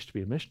 well, I used to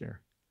be a missionary,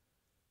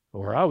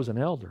 or I was an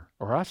elder,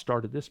 or I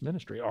started this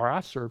ministry, or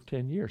I served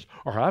 10 years,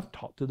 or I've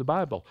taught through the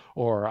Bible,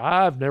 or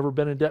I've never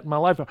been in debt in my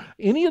life.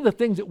 Any of the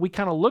things that we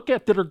kind of look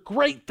at that are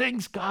great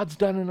things God's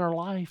done in our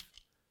life,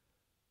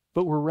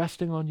 but we're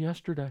resting on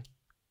yesterday.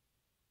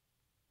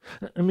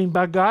 I mean,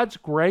 by God's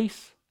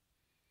grace,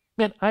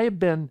 man, I have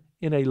been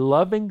in a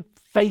loving,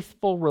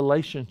 faithful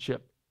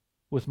relationship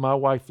with my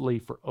wife, Lee,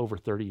 for over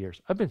 30 years.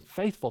 I've been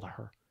faithful to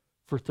her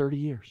for 30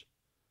 years.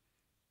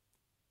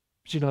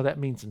 But you know, that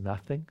means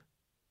nothing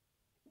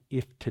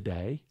if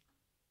today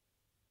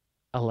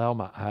I allow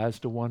my eyes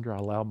to wander, I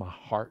allow my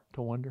heart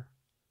to wander.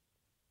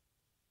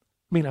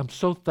 I mean, I'm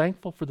so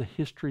thankful for the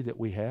history that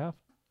we have.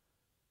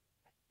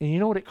 And you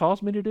know what it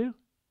calls me to do?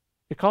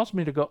 It calls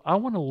me to go, I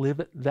want to live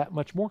it that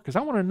much more because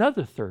I want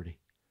another 30.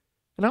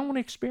 And I want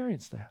to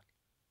experience that.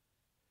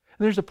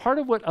 And there's a part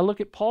of what I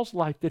look at Paul's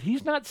life that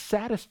he's not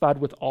satisfied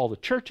with all the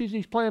churches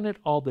he's planted,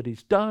 all that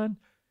he's done.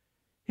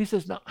 He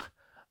says, no,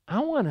 I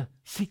want to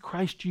see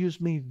Christ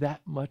use me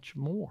that much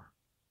more.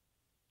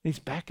 He's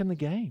back in the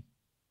game.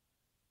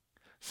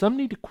 Some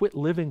need to quit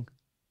living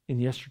in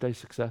yesterday's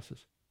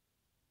successes.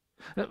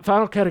 The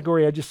final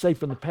category I just say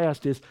from the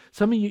past is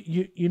some of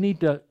you need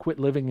to quit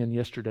living in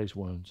yesterday's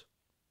wounds.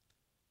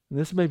 And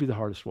this may be the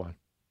hardest one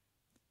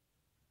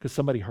because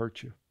somebody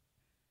hurt you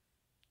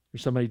or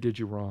somebody did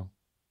you wrong.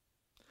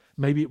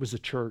 Maybe it was a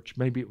church.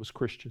 Maybe it was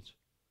Christians.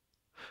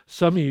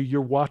 Some of you,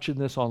 you're watching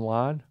this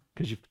online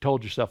because you've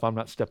told yourself, I'm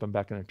not stepping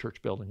back in a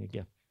church building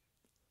again.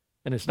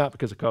 And it's not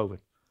because of COVID.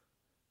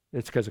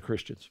 It's because of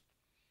Christians.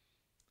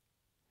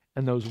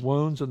 And those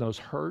wounds and those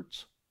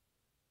hurts,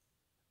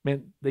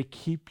 man, they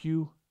keep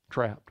you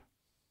trapped.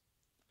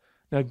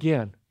 Now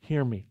again,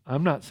 hear me.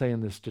 I'm not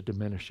saying this to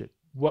diminish it.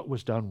 What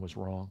was done was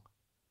wrong.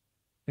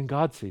 And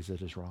God sees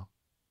it as wrong.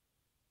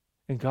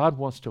 And God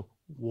wants to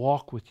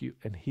walk with you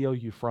and heal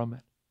you from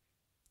it.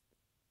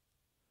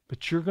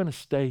 But you're going to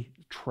stay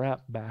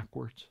trapped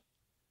backwards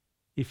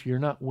if you're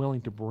not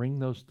willing to bring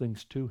those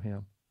things to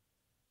Him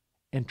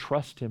and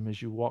trust Him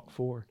as you walk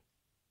forward.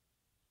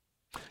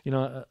 You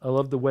know, I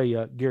love the way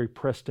Gary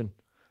Preston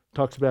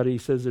talks about it. He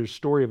says there's a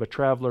story of a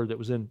traveler that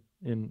was in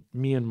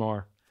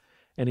Myanmar,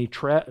 and he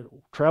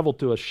traveled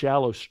to a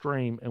shallow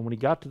stream, and when he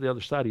got to the other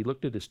side, he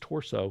looked at his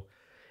torso,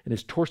 and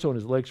his torso and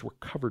his legs were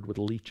covered with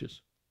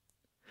leeches.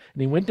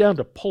 And he went down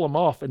to pull them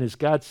off, and his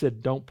guide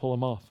said, don't pull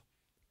them off.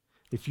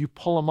 If you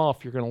pull them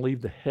off, you're going to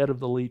leave the head of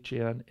the leech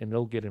in, and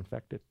it'll get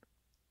infected.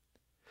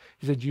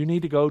 He said, you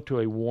need to go to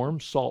a warm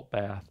salt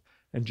bath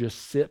and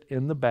just sit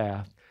in the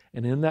bath,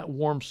 and in that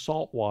warm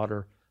salt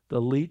water, the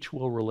leech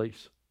will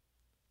release.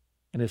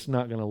 And it's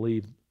not going to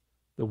leave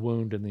the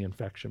wound and the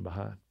infection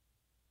behind.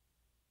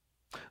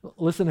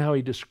 Listen how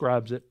he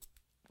describes it,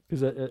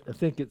 because I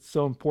think it's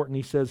so important.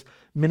 He says,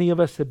 many of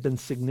us have been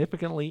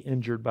significantly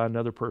injured by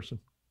another person.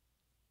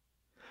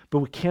 But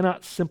we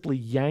cannot simply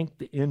yank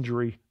the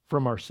injury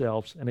from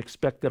ourselves and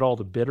expect that all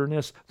the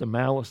bitterness, the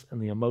malice,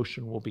 and the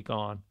emotion will be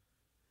gone.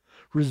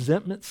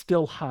 Resentment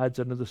still hides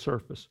under the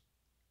surface.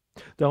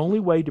 The only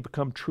way to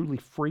become truly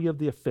free of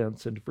the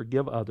offense and to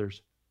forgive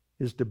others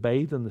is to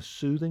bathe in the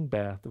soothing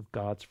bath of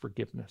God's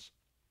forgiveness.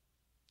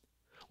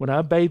 When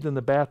I bathe in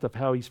the bath of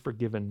how He's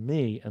forgiven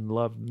me and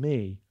loved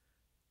me,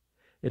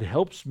 it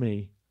helps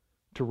me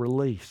to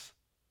release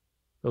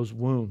those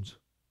wounds.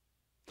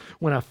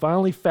 When I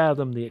finally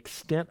fathom the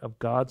extent of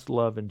God's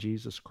love in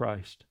Jesus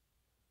Christ,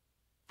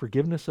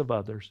 forgiveness of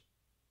others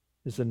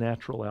is a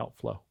natural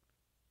outflow.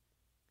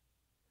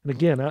 And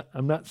again,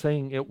 I'm not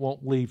saying it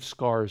won't leave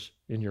scars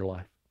in your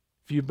life.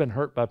 If you've been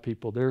hurt by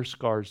people, there are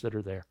scars that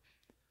are there.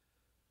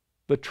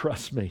 But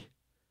trust me,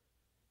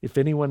 if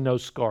anyone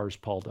knows scars,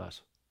 Paul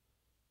does,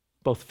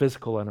 both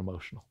physical and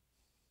emotional.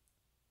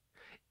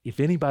 If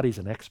anybody's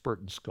an expert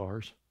in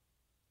scars,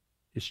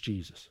 it's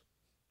Jesus.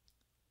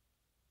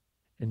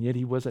 And yet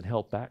He wasn't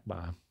held back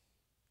by them.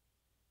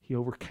 He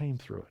overcame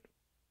through it.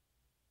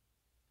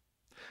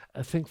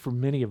 I think for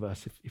many of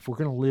us, if we're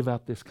going to live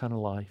out this kind of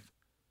life,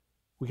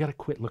 we got to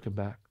quit looking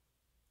back.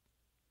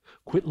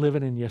 Quit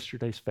living in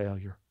yesterday's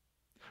failure.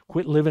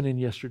 Quit living in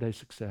yesterday's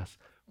success.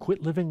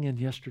 Quit living in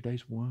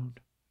yesterday's wound.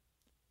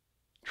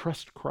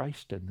 Trust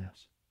Christ in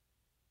this.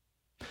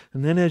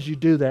 And then as you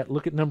do that,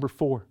 look at number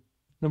 4.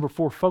 Number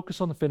 4, focus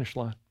on the finish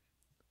line.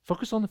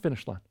 Focus on the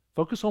finish line.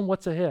 Focus on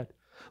what's ahead.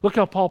 Look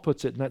how Paul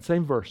puts it in that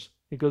same verse.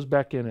 He goes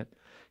back in it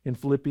in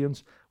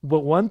Philippians. But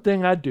one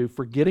thing I do,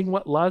 forgetting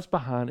what lies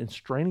behind and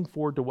straining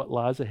forward to what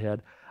lies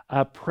ahead,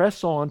 I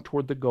press on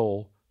toward the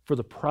goal for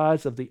the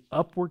prize of the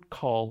upward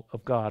call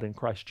of God in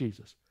Christ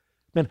Jesus.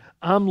 Man,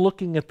 I'm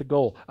looking at the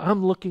goal.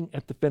 I'm looking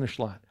at the finish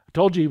line. I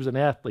told you he was an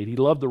athlete. He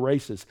loved the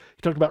races.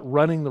 He talked about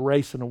running the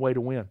race in a way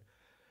to win.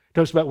 He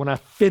talks about when I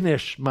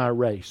finish my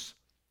race.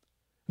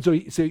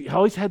 And so he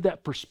always had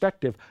that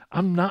perspective.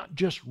 I'm not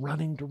just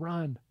running to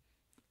run.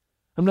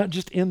 I'm not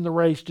just in the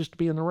race just to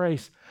be in the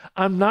race.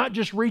 I'm not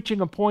just reaching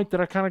a point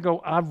that I kind of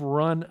go, I've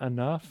run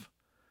enough.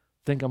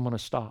 Think I'm going to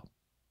stop.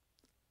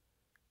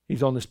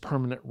 He's on this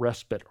permanent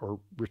respite or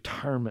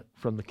retirement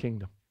from the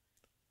kingdom.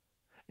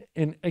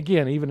 And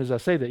again, even as I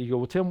say that, you go,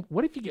 well, Tim,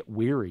 what if you get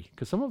weary?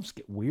 Because some of us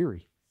get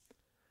weary.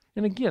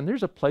 And again,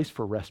 there's a place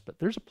for respite.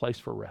 There's a place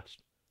for rest.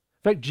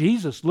 In fact,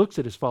 Jesus looks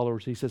at his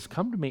followers. He says,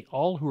 come to me,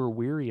 all who are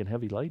weary and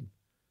heavy laden.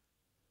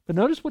 But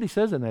notice what he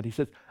says in that. He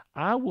says,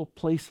 I will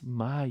place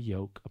my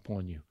yoke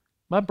upon you.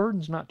 My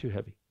burden's not too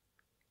heavy.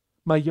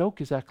 My yoke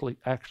is actually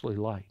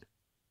light.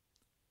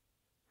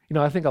 You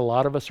know, I think a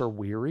lot of us are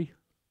weary,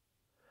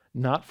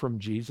 not from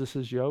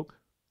Jesus' yoke,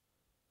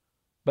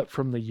 but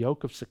from the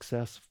yoke of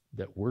success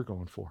that we're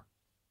going for.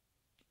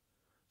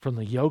 From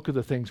the yoke of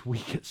the things we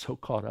get so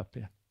caught up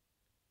in.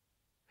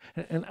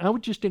 And I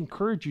would just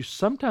encourage you,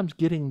 sometimes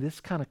getting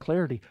this kind of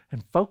clarity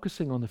and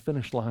focusing on the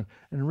finish line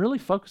and really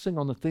focusing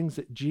on the things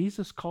that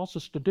Jesus calls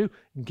us to do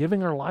and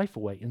giving our life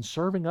away and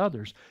serving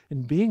others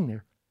and being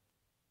there,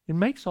 it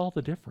makes all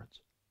the difference.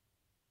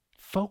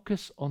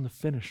 Focus on the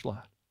finish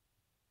line.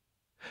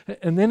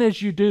 And then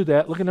as you do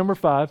that, look at number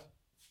 5,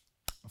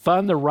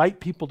 find the right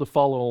people to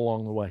follow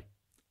along the way.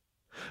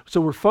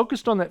 So we're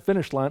focused on that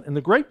finish line, and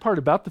the great part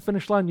about the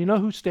finish line, you know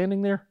who's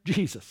standing there?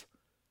 Jesus.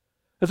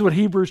 That's what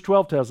Hebrews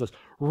 12 tells us.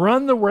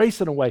 Run the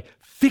race in a way,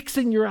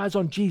 fixing your eyes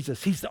on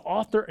Jesus. He's the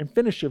author and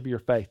finisher of your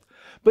faith.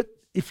 But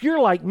if you're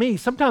like me,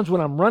 sometimes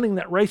when I'm running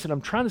that race and I'm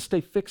trying to stay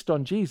fixed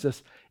on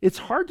Jesus, it's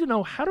hard to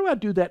know, how do I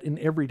do that in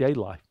everyday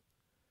life?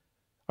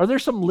 Are there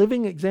some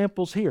living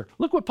examples here?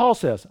 Look what Paul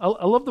says. I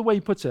love the way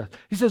he puts it.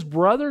 He says,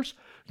 brothers,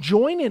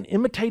 join in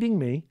imitating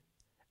me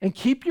and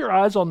keep your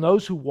eyes on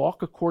those who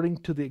walk according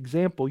to the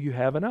example you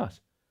have in us.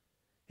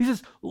 He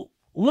says,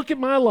 look at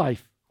my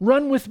life.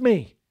 Run with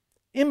me.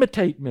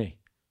 Imitate me.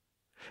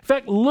 In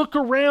fact, look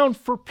around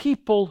for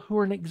people who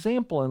are an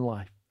example in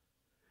life.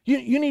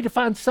 You need to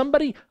find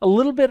somebody a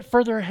little bit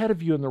further ahead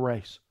of you in the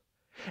race.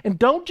 And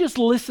don't just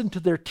listen to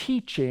their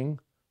teaching.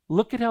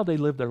 Look at how they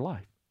live their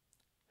life.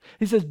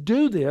 He says,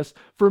 do this,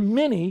 for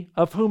many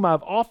of whom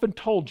I've often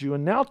told you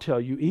and now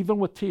tell you, even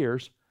with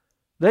tears,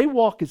 they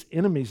walk as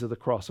enemies of the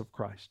cross of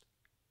Christ.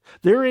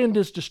 Their end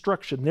is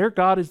destruction. Their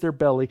God is their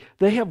belly.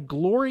 They have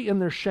glory in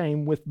their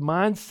shame with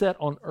minds set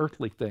on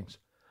earthly things.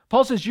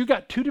 Paul says you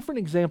got 2 different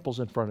examples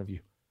in front of you.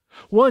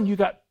 One, you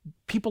got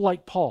people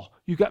like Paul.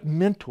 You got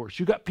mentors.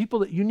 You got people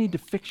that you need to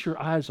fix your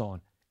eyes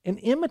on and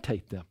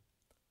imitate them.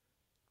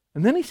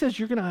 And then he says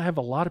you're going to have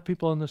a lot of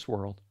people in this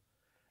world.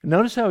 And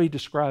notice how he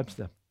describes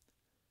them.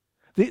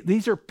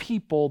 These are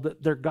people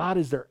that their God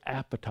is their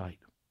appetite.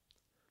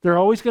 They're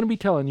always going to be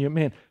telling you,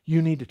 man,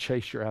 you need to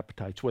chase your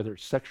appetites, whether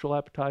it's sexual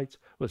appetites,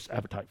 whether it's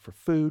appetite for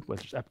food,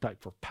 whether it's appetite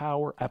for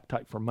power,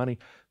 appetite for money.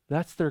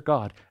 That's their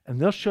God. And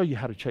they'll show you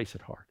how to chase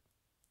it hard.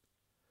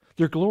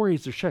 Their glory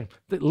is their shame.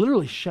 They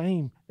literally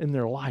shame in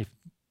their life.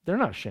 They're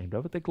not ashamed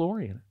of it. They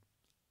glory in it.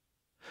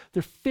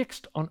 They're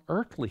fixed on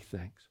earthly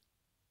things.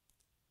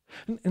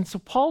 And so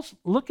Paul's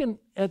looking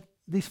at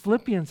these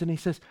Philippians and he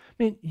says,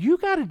 man, you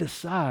got to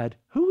decide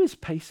who is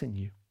pacing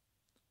you.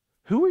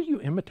 Who are you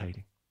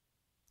imitating?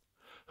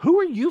 Who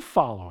are you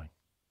following?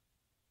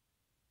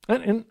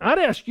 And I'd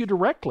ask you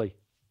directly,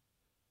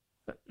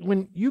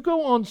 when you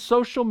go on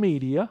social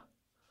media,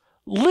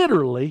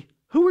 literally,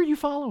 Who are you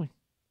following?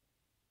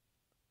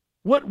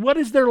 What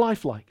is their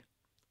life like?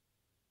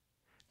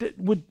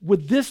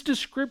 Would this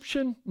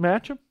description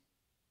match them?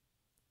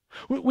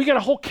 We got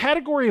a whole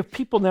category of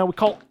people now we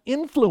call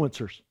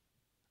influencers.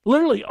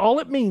 Literally, all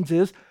it means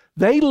is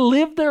they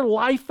live their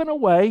life in a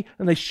way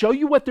and they show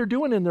you what they're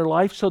doing in their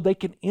life so they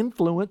can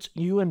influence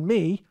you and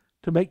me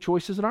to make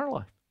choices in our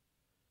life.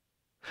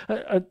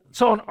 I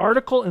saw an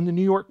article in the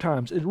New York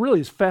Times. It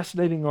really is a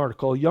fascinating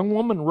article. A young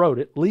woman wrote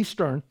it, Lee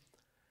Stern,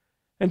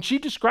 and she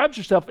describes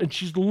herself and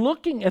she's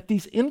looking at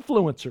these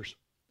influencers.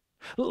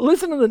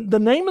 Listen to the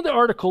name of the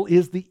article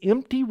is The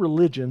Empty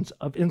Religions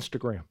of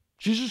Instagram.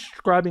 She's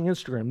describing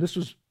Instagram. This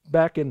was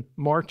back in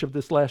March of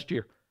this last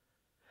year.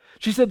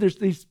 She said there's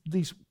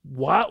these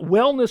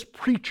wellness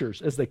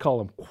preachers, as they call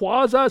them,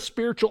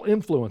 quasi-spiritual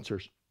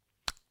influencers,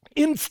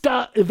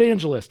 Insta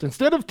evangelists.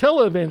 Instead of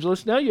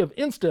tele-evangelists, now you have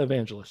Insta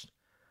evangelists.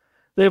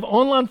 They have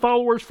online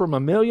followers from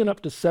 1 million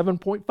up to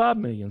 7.5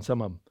 million,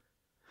 some of them.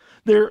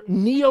 They're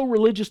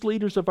neo-religious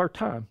leaders of our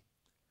time.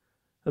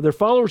 Their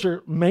followers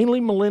are mainly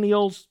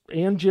millennials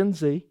and Gen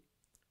Z.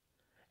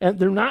 And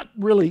they're not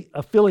really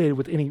affiliated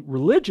with any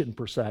religion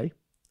per se.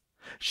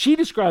 She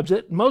describes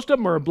it, most of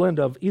them are a blend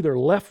of either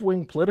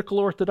left-wing political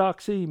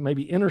orthodoxy,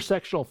 maybe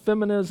intersectional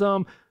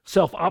feminism,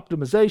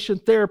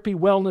 self-optimization, therapy,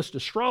 wellness,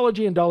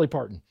 astrology, and Dolly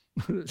Parton.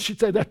 She'd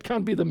say that kind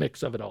of be the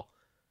mix of it all.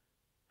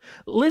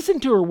 Listen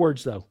to her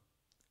words, though.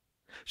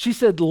 She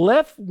said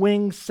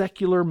left-wing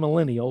secular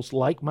millennials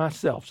like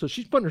myself, so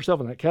she's putting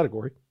herself in that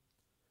category,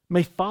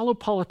 may follow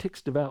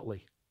politics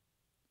devoutly.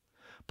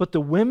 But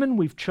the women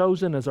we've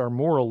chosen as our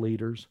moral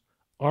leaders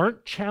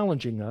aren't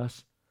challenging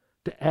us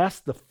to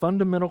ask the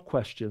fundamental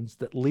questions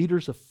that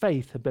leaders of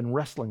faith have been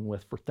wrestling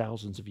with for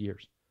thousands of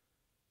years.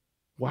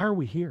 Why are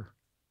we here?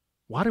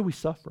 Why do we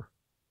suffer?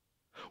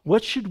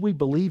 What should we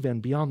believe in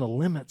beyond the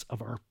limits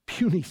of our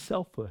puny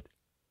selfhood?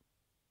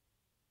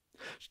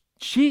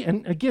 She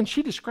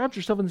describes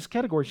herself in this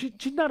category.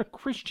 She's not a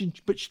Christian,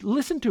 but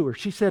listen to her.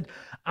 She said,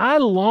 I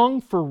long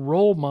for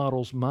role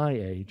models my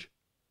age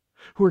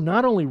who are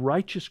not only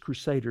righteous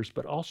crusaders,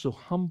 but also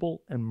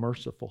humble and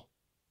merciful.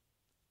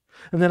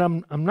 And then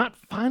I'm not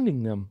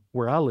finding them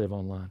where I live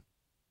online.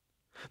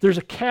 There's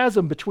a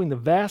chasm between the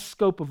vast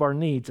scope of our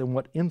needs and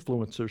what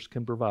influencers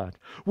can provide.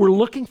 We're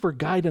looking for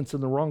guidance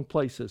in the wrong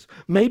places.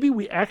 Maybe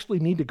we actually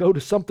need to go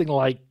to something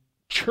like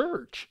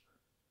church.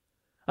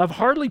 I've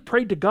hardly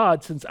prayed to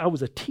God since I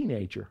was a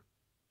teenager.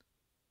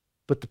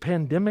 But the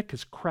pandemic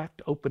has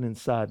cracked open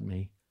inside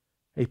me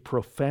a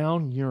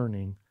profound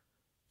yearning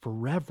for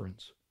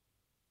reverence,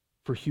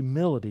 for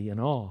humility and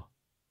awe.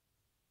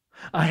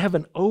 I have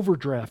an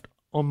overdraft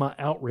on my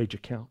outrage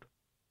account.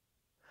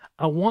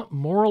 I want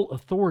moral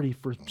authority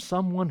for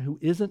someone who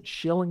isn't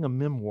shilling a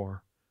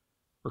memoir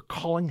or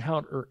calling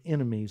out her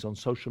enemies on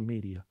social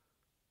media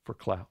for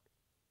clout.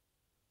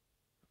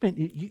 Man,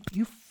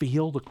 you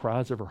feel the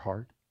cries of her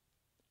heart?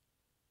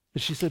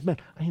 And she said, man,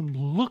 I am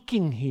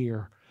looking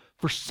here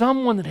for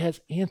someone that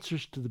has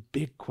answers to the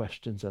big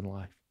questions in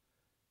life.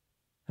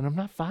 And I'm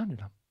not finding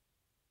them.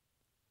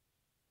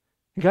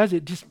 And guys,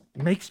 it just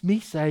makes me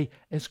say,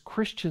 as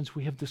Christians,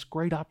 we have this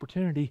great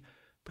opportunity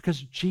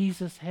because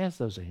Jesus has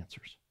those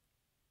answers.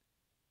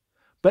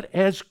 But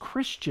as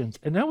Christians,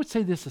 and I would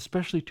say this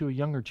especially to a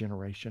younger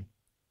generation,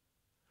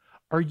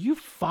 are you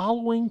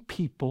following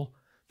people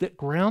that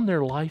ground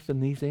their life in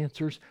these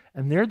answers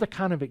and they're the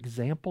kind of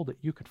example that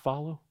you could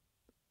follow?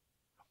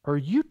 Or are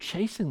you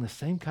chasing the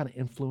same kind of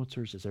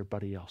influencers as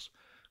everybody else?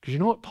 Because you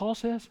know what Paul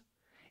says?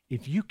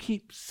 If you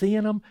keep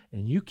seeing them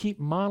and you keep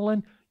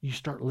modeling, you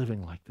start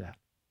living like that.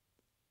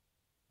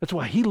 That's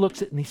why he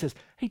looks at it and he says,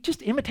 hey,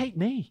 just imitate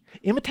me.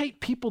 Imitate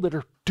people that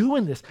are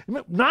doing this.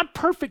 Not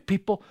perfect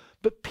people,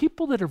 but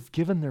people that have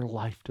given their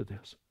life to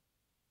this.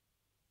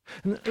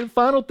 And the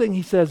final thing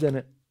he says in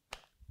it,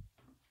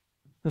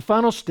 the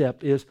final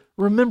step is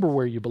remember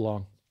where you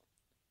belong.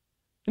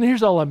 And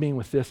here's all I mean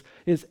with this,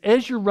 is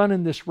as you're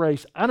running this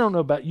race, I don't know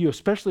about you,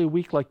 especially a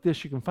week like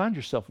this, you can find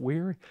yourself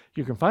weary.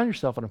 You can find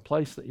yourself in a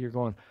place that you're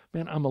going,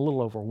 man, I'm a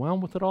little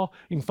overwhelmed with it all.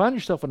 You can find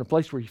yourself in a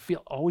place where you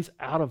feel always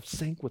out of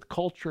sync with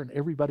culture and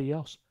everybody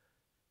else.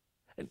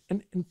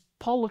 And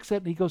Paul looks at it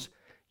and he goes,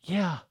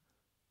 yeah,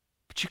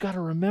 but you got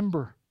to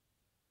remember,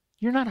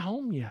 you're not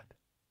home yet.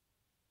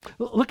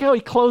 Look how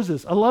he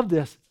closes. I love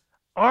this.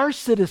 Our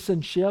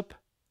citizenship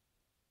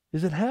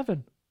is in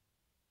heaven.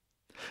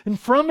 And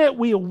from it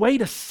we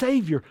await a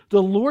Savior,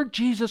 the Lord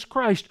Jesus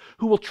Christ,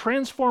 who will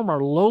transform our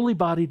lowly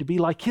body to be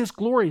like His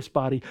glorious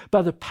body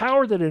by the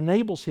power that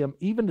enables Him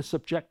even to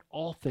subject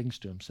all things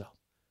to Himself.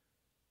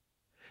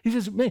 He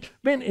says,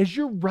 man, as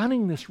you're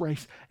running this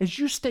race, as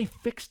you stay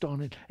fixed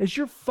on it, as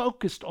you're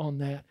focused on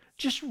that,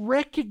 just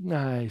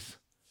recognize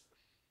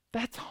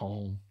that's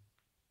home.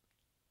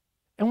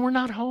 And we're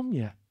not home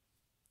yet.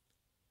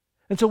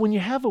 And so when you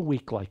have a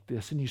week like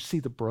this and you see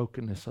the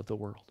brokenness of the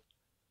world,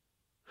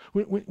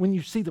 when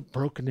you see the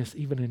brokenness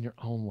even in your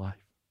own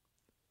life,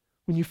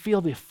 when you feel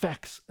the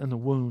effects and the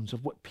wounds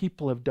of what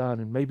people have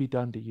done and maybe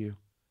done to you.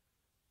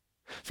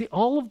 See,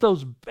 all of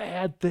those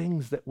bad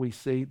things that we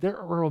see, they're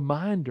a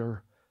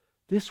reminder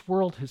This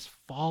world has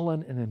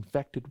fallen and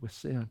infected with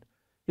sin.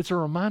 It's a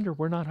reminder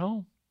we're not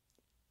home.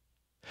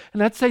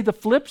 And I'd say the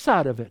flip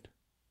side of it,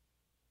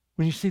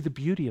 when you see the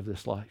beauty of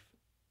this life,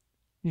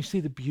 you see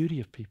the beauty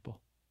of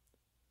people,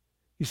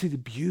 you see the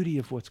beauty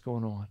of what's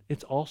going on,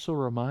 it's also a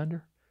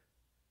reminder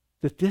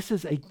that this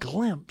is a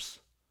glimpse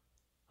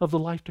of the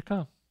life to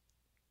come.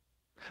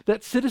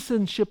 That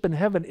citizenship in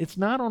heaven, it's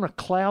not on a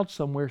cloud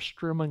somewhere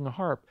strumming a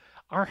harp.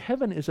 Our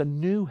heaven is a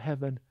new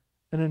heaven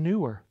and a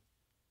new earth.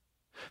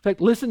 In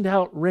fact, listen to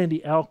how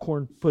Randy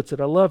Alcorn puts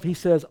it. I love, he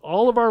says,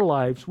 all of our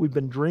lives we've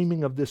been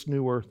dreaming of this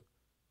new earth.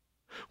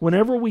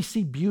 Whenever we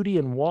see beauty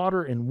in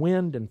water and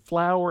wind and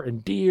flower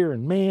and deer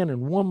and man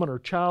and woman or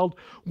child,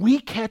 we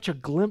catch a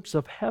glimpse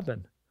of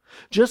heaven.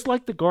 Just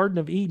like the Garden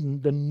of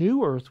Eden, the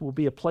new earth will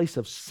be a place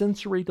of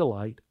sensory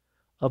delight,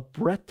 of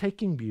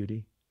breathtaking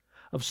beauty,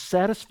 of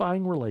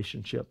satisfying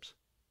relationships,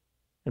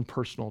 and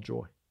personal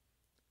joy.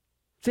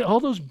 See,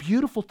 all those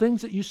beautiful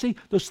things that you see,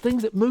 those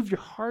things that move your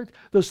heart,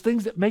 those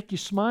things that make you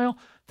smile,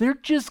 they're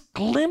just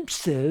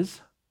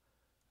glimpses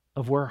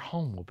of where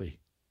home will be.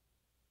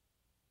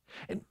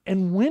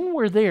 And when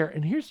we're there,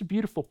 and here's the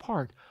beautiful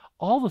part,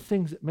 all the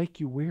things that make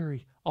you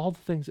weary, all the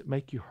things that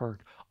make you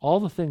hurt, all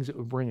the things that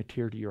would bring a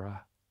tear to your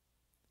eye,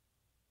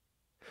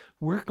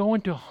 we're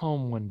going to a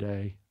home one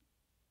day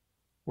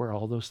where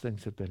all those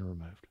things have been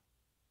removed.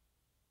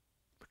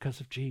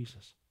 Because of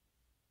Jesus.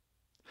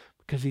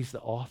 Because he's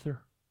the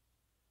author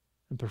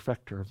and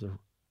perfecter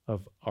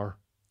of our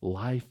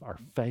life, our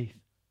faith,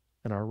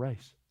 and our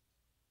race.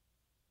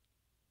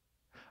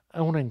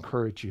 I want to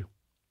encourage you.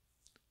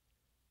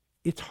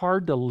 It's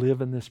hard to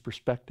live in this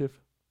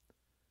perspective,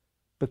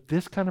 but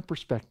this kind of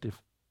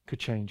perspective could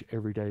change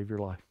every day of your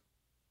life.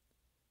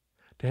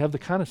 To have the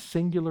kind of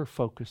singular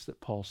focus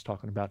that Paul's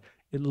talking about,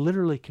 it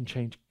literally can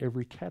change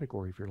every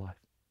category of your life.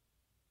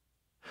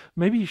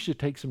 Maybe you should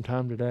take some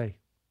time today.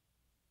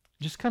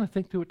 Just kind of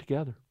think through it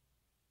together,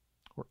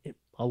 or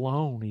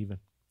alone even.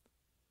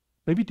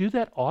 Maybe do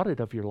that audit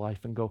of your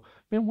life and go,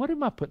 man, what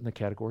am I putting in the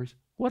categories?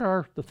 What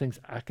are the things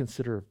I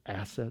consider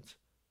assets?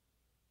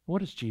 What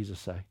does Jesus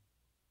say?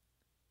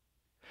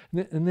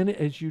 And then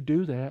as you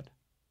do that,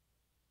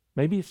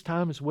 maybe it's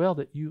time as well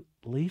that you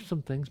leave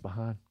some things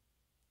behind.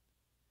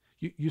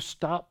 You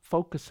stop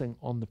focusing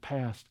on the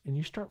past and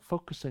you start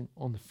focusing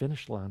on the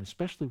finish line,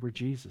 especially where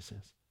Jesus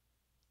is.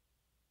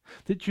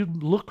 That you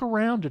look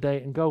around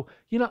today and go,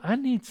 I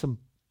need some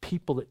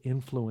people that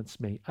influence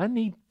me. I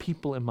need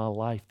people in my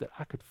life that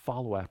I could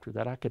follow after,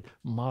 that I could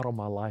model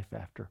my life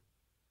after.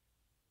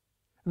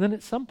 And then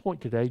at some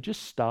point today,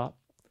 just stop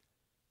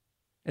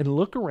and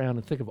look around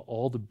and think of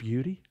all the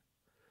beauty.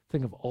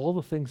 Think of all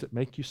the things that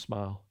make you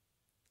smile.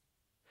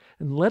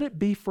 And let it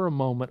be for a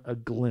moment a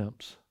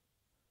glimpse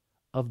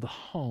of the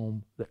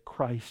home that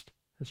Christ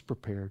has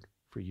prepared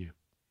for you.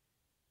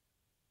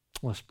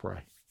 Let's pray.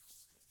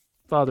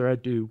 Father, I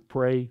do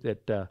pray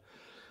that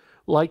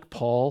like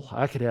Paul,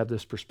 I could have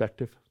this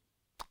perspective.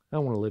 I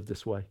want to live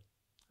this way.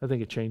 I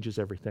think it changes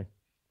everything.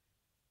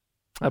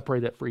 I pray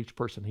that for each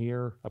person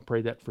here. I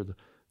pray that for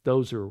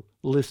those who are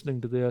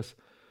listening to this.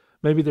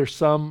 Maybe there's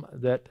some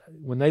that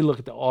when they look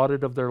at the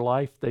audit of their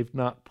life, they've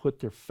not put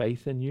their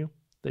faith in you.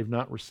 They've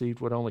not received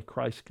what only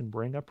Christ can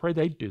bring. I pray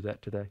they'd do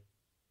that today.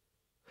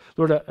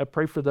 Lord, I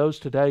pray for those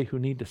today who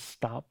need to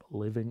stop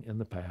living in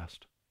the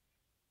past.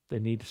 They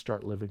need to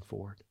start living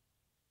forward.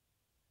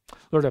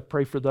 Lord, I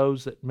pray for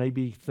those that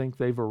maybe think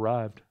they've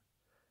arrived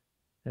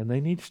and they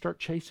need to start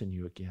chasing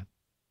you again.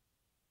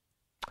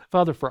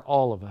 Father, for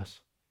all of us,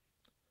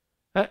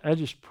 I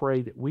just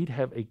pray that we'd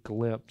have a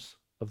glimpse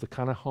of the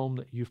kind of home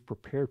that you've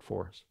prepared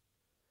for us,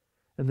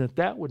 and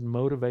that would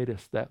motivate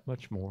us that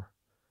much more.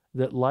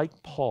 That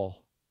like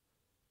Paul,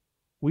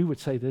 we would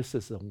say, this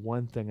is the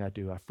one thing I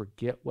do. I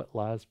forget what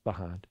lies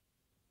behind,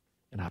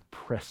 and I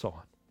press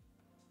on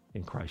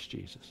in Christ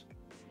Jesus.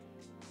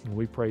 And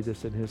we pray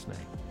this in his name.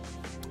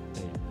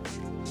 Amen.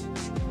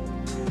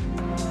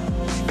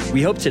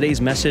 We hope today's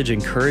message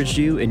encouraged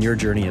you in your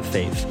journey of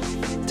faith.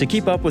 To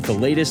keep up with the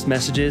latest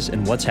messages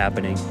and what's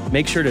happening,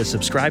 make sure to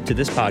subscribe to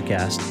this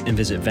podcast and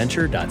visit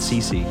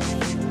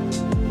venture.cc.